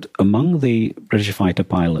was that among the British fighter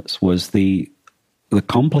pilots was the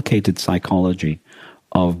complicated psychology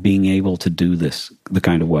of being able to do the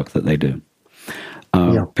kind of work that they do.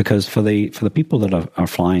 Because for the people that are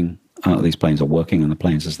flying these planes or working on the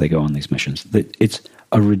planes as they go on these missions, it's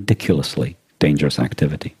a ridiculously dangerous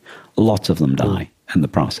activity. Lots of them die in the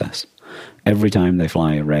process. Every time they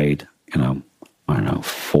fly a raid, I don't know,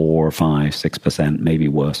 4, 5, 6%, maybe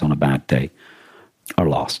worse on a bad day, are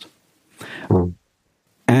lost.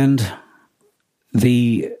 And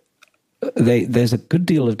there's a good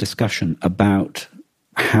deal of discussion about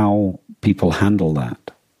how people handle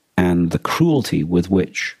that and the cruelty with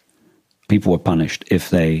which people were punished if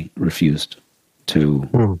they refused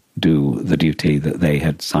to do the duty that they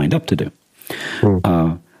had signed up to do.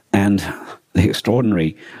 And the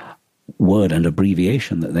extraordinary word and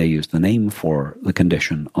abbreviation that they used, the name for the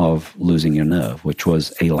condition of losing your nerve, which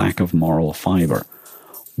was a lack of moral fiber,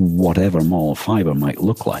 whatever moral fiber might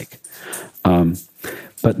look like.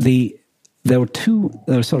 But there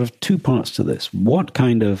were sort of two parts to this. What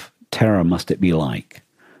kind of terror must it be like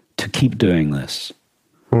to keep doing this?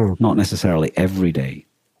 Not necessarily every day,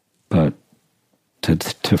 but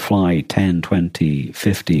to fly 10, 20,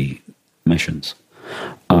 50 missions.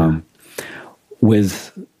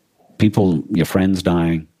 With people, your friends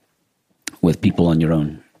dying, with people on your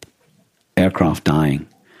own aircraft dying,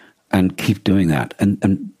 and keep doing that.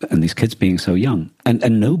 And these kids being so young.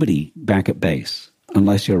 And nobody back at base,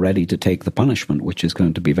 unless you're ready to take the punishment, which is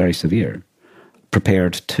going to be very severe,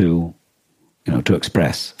 prepared to, to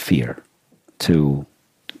express fear, to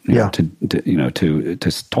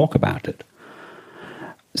talk about it.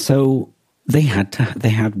 So they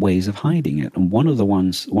had ways of hiding it, and one of the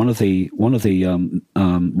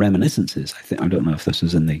reminiscences, I don't know if this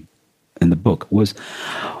was in the book, was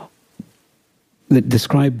that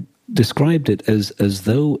described it as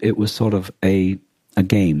though it was sort of a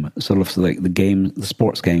game, sort of like the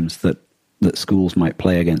sports games that schools might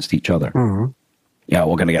play against each other. Yeah,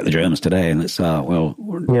 we're going to get the Germans today, and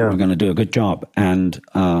we're going to do a good job, and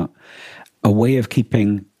a way of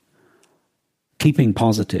keeping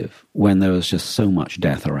positive when there was just so much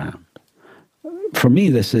death around. For me,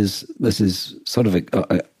 this is sort of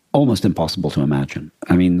almost impossible to imagine.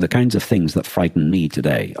 I mean, the kinds of things that frighten me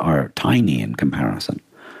today are tiny in comparison.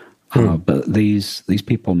 But these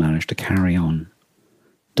people managed to carry on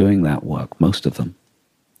doing that work, most of them.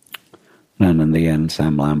 And in the end,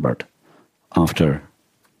 Sam Lambert, after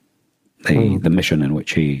the mission in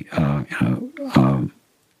which he,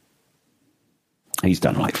 he's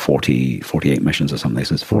done like 48 missions or something.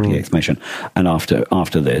 This is 48th mission. And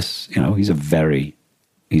after this, he's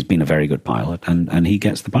been a very good pilot, and he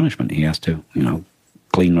gets the punishment. He has to,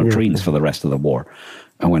 clean latrines for the rest of the war,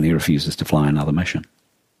 and when he refuses to fly another mission.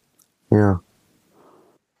 Yeah.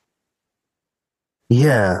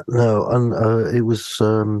 Yeah, no, and it was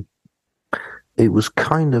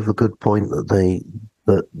kind of a good point that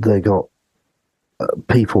they got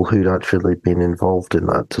people who'd actually been involved in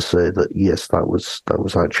that to say that yes, that was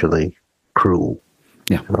actually cruel.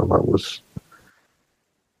 Yeah, that was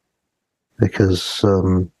because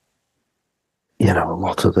a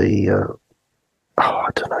lot of the I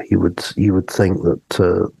don't know. You would think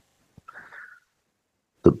that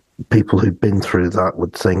the people who'd been through that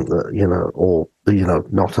would think that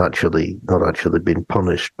not actually been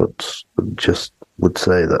punished, but just would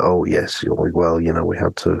say that, oh yes, well, we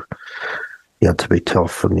had to. You had to be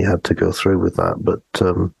tough, and you had to go through with that. But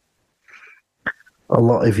a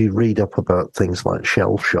lot, if you read up about things like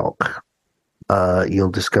shell shock,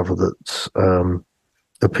 you'll discover that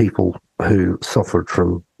the people who suffered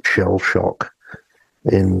from shell shock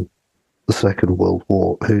in the Second World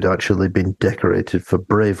War, who'd actually been decorated for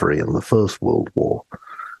bravery in the First World War.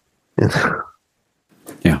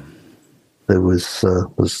 Yeah. There was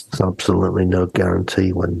absolutely no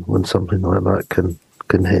guarantee when something like that can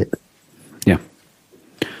hit.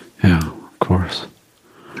 Yeah, of course.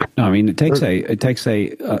 No, I mean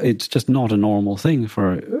it's just not a normal thing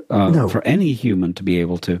for any human to be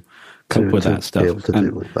able to cope with that stuff,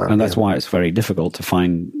 and that's why it's very difficult to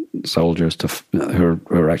find soldiers who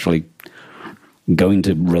are actually going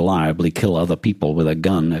to reliably kill other people with a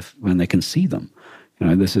gun when they can see them.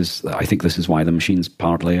 I think this is why the machines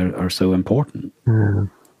partly are so important.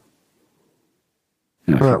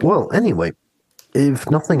 Well, anyway.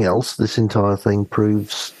 If nothing else, this entire thing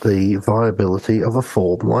proves the viability of a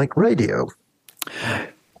form like radio.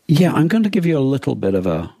 Yeah, I'm going to give you a little bit of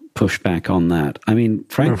a pushback on that. I mean,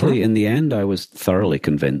 frankly, in the end, I was thoroughly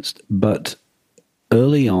convinced. But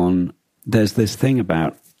early on, there's this thing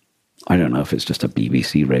about, I don't know if it's just a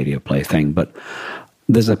BBC radio play thing, but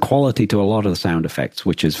there's a quality to a lot of the sound effects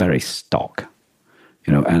which is very stock,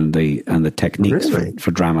 and the techniques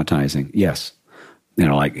for dramatizing. Yes.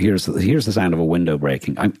 Like here's the sound of a window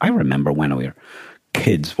breaking. I remember when we were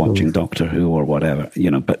kids watching Doctor Who or whatever,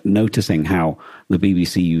 but noticing how the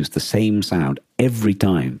BBC used the same sound every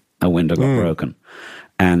time a window got broken.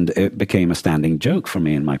 And it became a standing joke for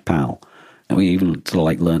me and my pal. We even sort of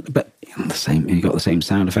like learned, but the same. You got the same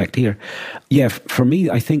sound effect here. Yeah, for me,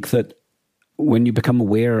 I think that when you become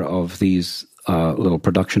aware of these little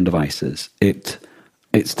production devices,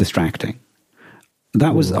 it's distracting.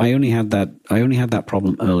 That was I only had that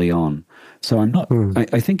problem early on. So I'm not.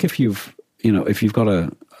 I think if you've got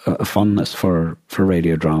a fondness for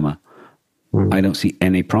radio drama, I don't see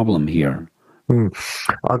any problem here.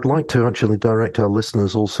 I'd like to actually direct our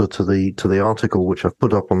listeners also to the article which I've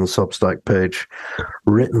put up on the Substack page,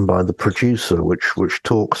 written by the producer, which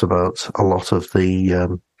talks about a lot of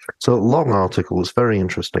the. So a long article. It's very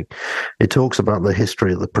interesting. It talks about the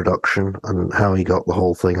history of the production and how he got the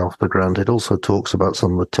whole thing off the ground. It also talks about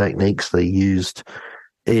some of the techniques they used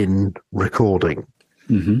in recording,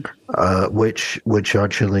 which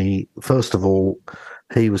actually, first of all,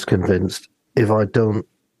 he was convinced if I don't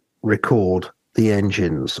record the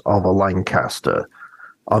engines of a Lancaster,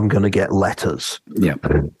 I'm going to get letters. Yeah,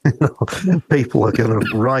 people are going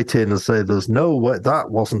to write in and say, "There's no way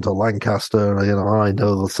that wasn't a Lancaster." I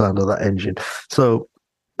know the sound of that engine. So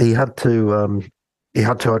he had to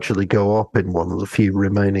actually go up in one of the few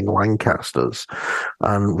remaining Lancasters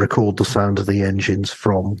and record the sound of the engines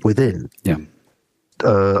from within. Yeah,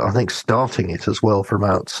 I think starting it as well from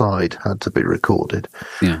outside had to be recorded.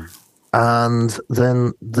 Yeah, and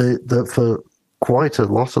then for quite a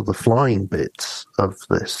lot of the flying bits of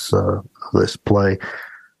this play,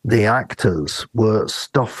 the actors were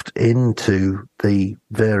stuffed into the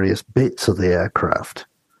various bits of the aircraft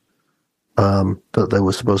that they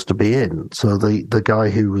were supposed to be in. So the guy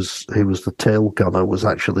who was the tail gunner was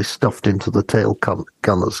actually stuffed into the tail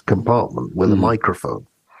gunner's compartment with a microphone.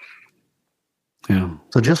 Yeah.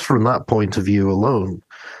 So just from that point of view alone,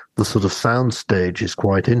 the sort of sound stage is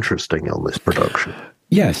quite interesting on this production.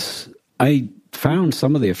 Yes, I found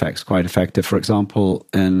some of the effects quite effective. For example,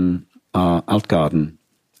 in Altgarden,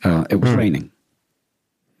 it was raining.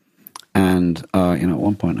 And, at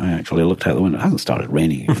one point I actually looked out the window. It hasn't started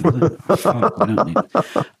raining yet. Fuck, we don't need it.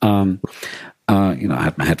 I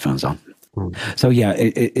had my headphones on. So, yeah,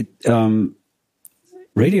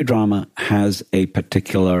 radio drama has a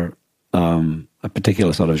particular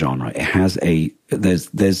sort of genre. It has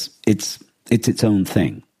it's its own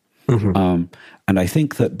thing. And I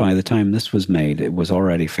think that by the time this was made, it was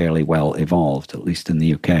already fairly well evolved, at least in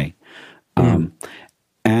the UK.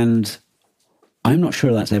 And I'm not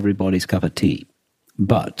sure that's everybody's cup of tea,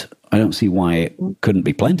 but I don't see why it couldn't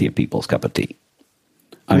be plenty of people's cup of tea.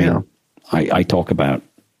 I mean, I talk about,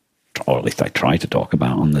 or at least I try to talk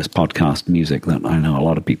about on this podcast, music that I know a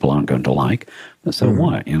lot of people aren't going to like, but so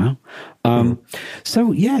what,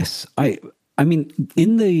 So yes, I mean,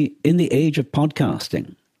 in the age of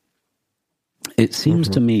podcasting, it seems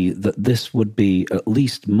to me that this would be at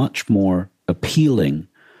least much more appealing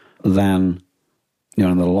than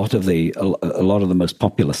a lot of the most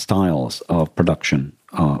popular styles of production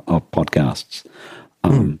of podcasts.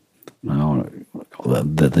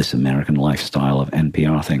 This American lifestyle of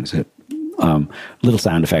NPR things. Little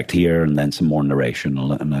sound effect here, and then some more narration,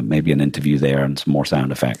 and maybe an interview there, and some more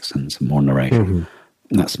sound effects, and some more narration.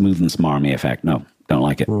 And that smooth and smarmy effect, no, don't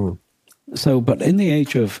like it. So, but in the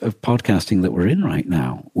age of podcasting that we're in right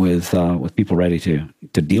now, with people ready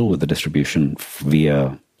to deal with the distribution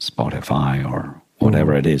via Spotify or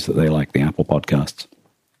whatever it is that they like, the Apple Podcasts,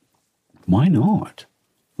 why not?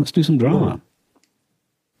 Let's do some drama.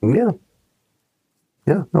 Yeah.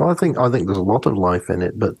 No, I think there's a lot of life in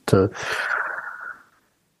it, but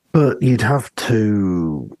you'd have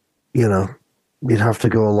to, you'd have to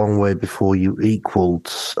go a long way before you equaled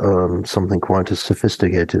something quite as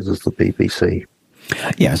sophisticated as the BBC.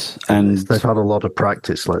 Yes, and they've had a lot of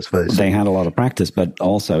practice. Let's face it. They had a lot of practice, but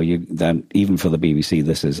also even for the BBC,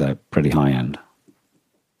 this is a pretty high end.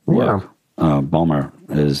 Yeah, Bomber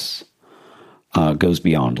goes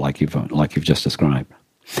beyond, like you've just described.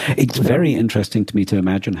 It's very interesting to me to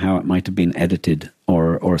imagine how it might have been edited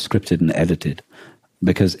or scripted and edited,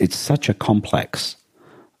 because it's such a complex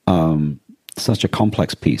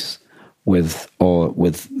piece with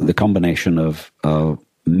the combination of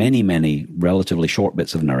many relatively short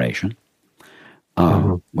bits of narration,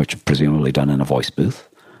 which are presumably done in a voice booth.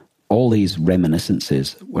 All these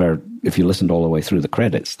reminiscences, where if you listened all the way through the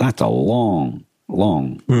credits, that's a long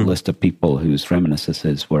list of people whose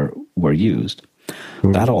reminiscences were used.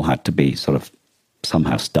 That all had to be sort of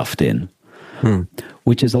somehow stuffed in,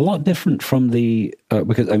 which is a lot different from the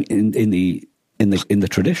because I mean, in the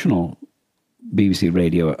traditional BBC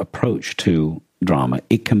radio approach to drama,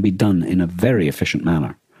 it can be done in a very efficient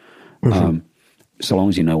manner. So long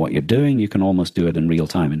as you know what you're doing, you can almost do it in real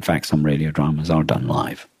time. In fact, some radio dramas are done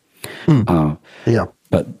live.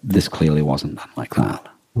 But this clearly wasn't done like that.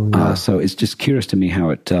 Yeah. So it's just curious to me how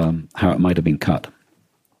it might have been cut.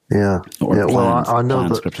 Yeah. Or yeah. Well, I know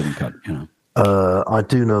that scripted and cut. I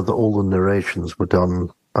do know that all the narrations were done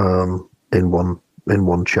in one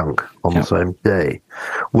chunk on the same day,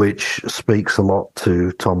 which speaks a lot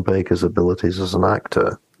to Tom Baker's abilities as an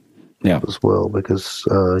actor. As well, because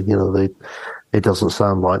it doesn't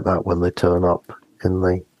sound like that when they turn up in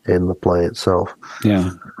the play itself. Yeah,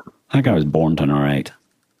 that guy was born to narrate.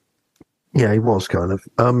 Yeah, he was kind of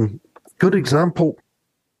good example.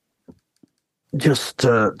 Just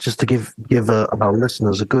to give our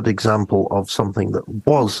listeners a good example of something that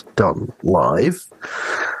was done live.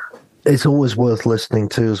 It's always worth listening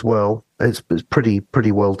to as well. It's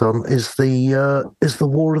pretty well done. Is the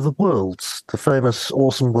War of the Worlds, the famous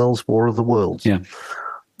Orson Welles War of the Worlds? Yeah,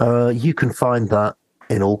 you can find that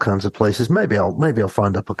in all kinds of places. Maybe I'll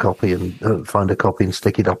find up a copy and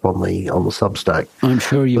stick it up on the Substack. I'm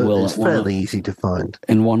sure you will. It's fairly easy to find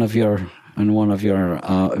in one of your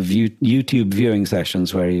YouTube viewing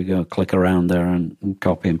sessions where you go click around there and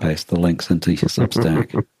copy and paste the links into your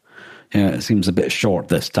Substack. Yeah, it seems a bit short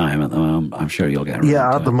this time at the moment. I'm sure you'll get around to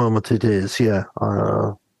at the moment it is, yeah.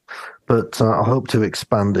 But I hope to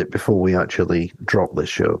expand it before we actually drop this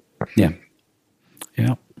show. Yeah.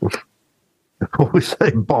 Yeah. Before we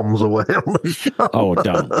say bombs away on the show. Oh,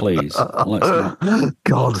 don't, please. Let's not.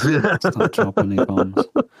 God, yeah. Let's not drop any bombs.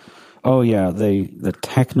 Oh, yeah, the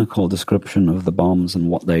technical description of the bombs and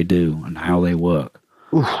what they do and how they work.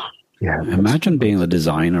 Oof, yeah. Imagine being the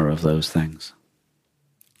designer of those things.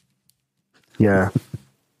 Yeah.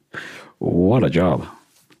 What a job.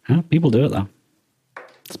 Yeah, people do it, though.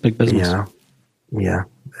 It's big business. Yeah,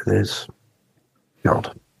 it is.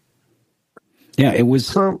 God. Yeah, it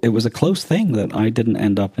was a close thing that I didn't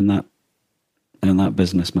end up in that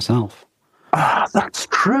business myself. That's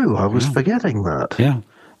true. I was forgetting that. Yeah.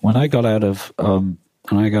 When I got out of and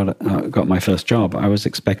I got my first job, I was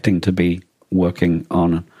expecting to be working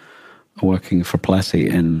for Plessy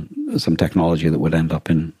in some technology that would end up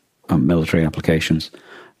in military applications.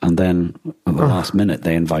 And then at the last minute,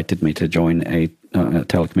 they invited me to join a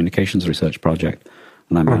telecommunications research project.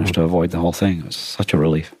 And I managed to avoid the whole thing. It was such a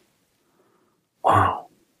relief. Wow.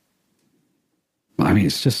 I mean,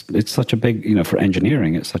 it's such a big, for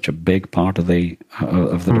engineering, it's such a big part of the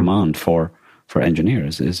demand for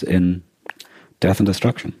engineers is in death and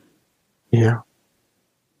destruction. Yeah.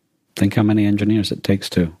 Think how many engineers it takes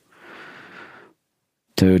to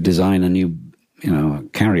design a new,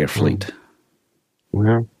 carrier fleet.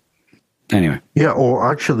 Yeah. Anyway. Yeah,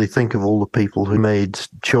 or actually think of all the people who made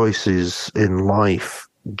choices in life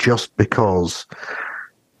just because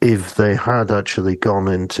if they had actually gone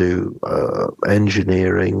into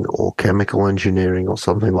engineering or chemical engineering or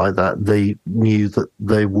something like that, they knew that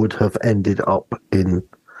they would have ended up in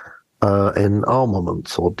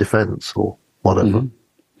armaments or defense or whatever. Mm-hmm.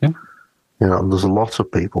 Yeah. And there's a lot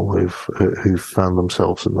of people who've found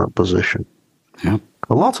themselves in that position. Yeah.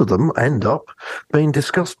 A lot of them end up being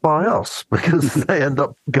discussed by us because they end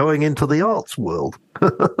up going into the arts world.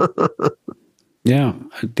 Yeah,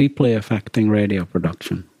 deeply affecting radio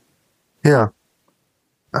production. Yeah.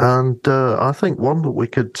 And I think one that we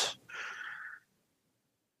could,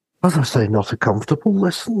 as I say, not a comfortable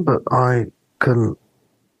listen, but I can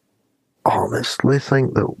honestly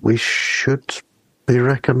think that we should be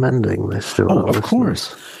recommending this to our listeners. Of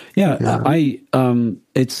course. Yeah.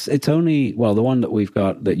 It's only, the one that we've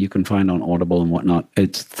got that you can find on Audible and whatnot,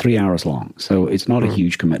 it's 3 hours long. So it's not a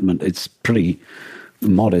huge commitment. It's pretty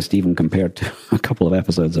modest even compared to a couple of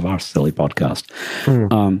episodes of our silly podcast.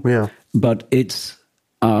 But it's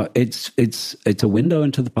a window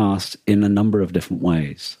into the past in a number of different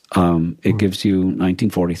ways. It gives you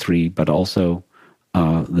 1943, but also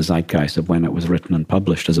the zeitgeist of when it was written and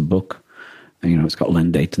published as a book. It's got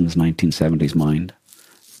Len Deighton's 1970s mind.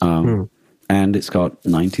 And it's got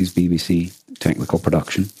 90s BBC technical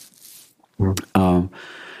production.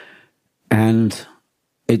 And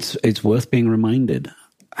it's worth being reminded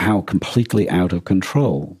how completely out of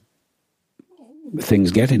control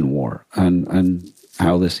things get in war, and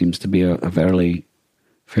how this seems to be a fairly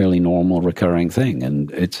normal recurring thing,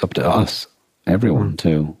 and it's up to us, everyone,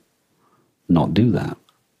 to not do that.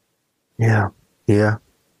 Yeah.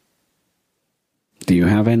 Do you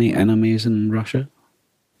have any enemies in Russia,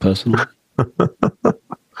 personally? Do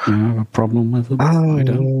you have a problem with them? I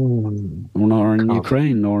don't. Nor in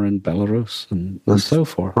Ukraine, nor in Belarus, and so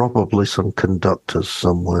forth. Probably some conductors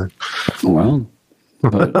somewhere. Well,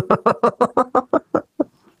 but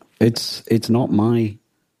it's not my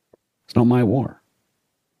war.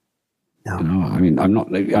 Yeah. I mean,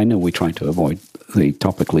 I know we try to avoid the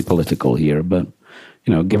topically political here, but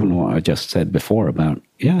given what I just said before about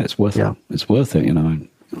yeah, it's worth it. It's worth it,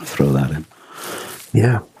 I'll throw that in.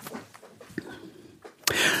 Yeah.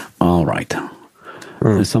 All right.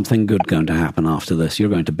 There's something good going to happen after this. You're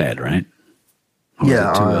going to bed, right? Or is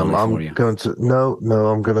it too early for you? Going to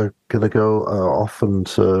I'm gonna go off and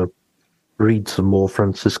read some more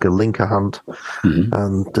Franziska Linkerhand,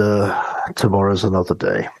 and tomorrow's another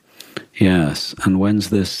day. Yes, and when's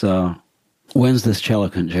this cello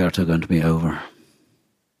concerto going to be over?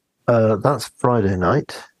 That's Friday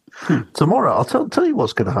night. Tomorrow, I'll tell you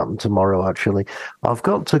what's going to happen tomorrow. Actually, I've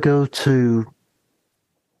got to go to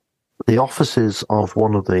the offices of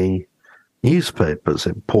one of the newspapers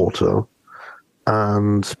in Porto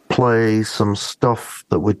and play some stuff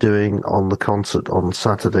that we're doing on the concert on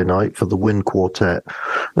Saturday night for the Wind Quartet.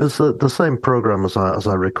 It's the same program as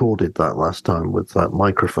I recorded that last time with that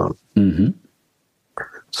microphone. Mm-hmm.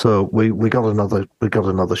 So we got another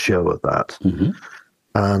show of that,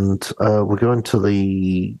 and we're going to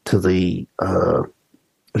the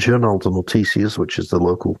Jornal de Noticias, which is the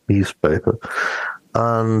local newspaper.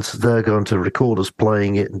 And they're going to record us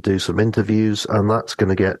playing it and do some interviews, and that's going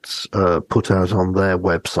to get put out on their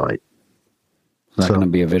website. Is that going to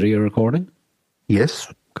be a video recording? Yes.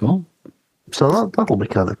 Cool. So that'll be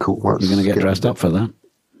kind of cool. You're going to get dressed up for that?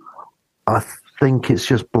 I think it's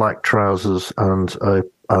just black trousers and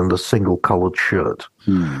a single coloured shirt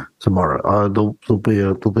tomorrow.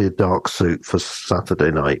 There'll be a dark suit for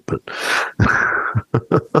Saturday night, but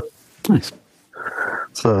nice.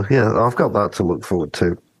 So, yeah, I've got that to look forward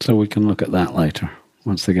to. So we can look at that later,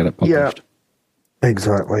 once they get it published. Yeah,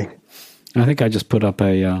 exactly. I think I just put up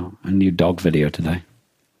a new dog video today.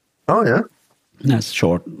 Oh, yeah? That's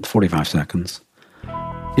short, 45 seconds.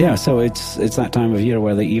 Yeah, so it's that time of year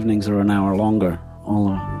where the evenings are an hour longer,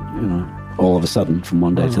 all of a sudden, from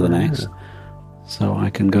one day to the next. Yeah. So I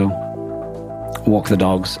can go walk the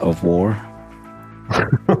dogs of war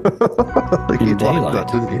in daylight. That,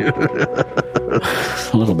 didn't you?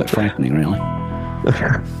 A little bit frightening, really.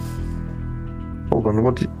 Hold on,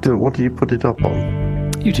 what do you put it up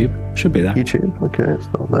on? YouTube. Should be there. YouTube? Okay, it's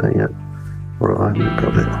not there yet. Or I haven't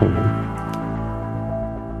got it. Hold on.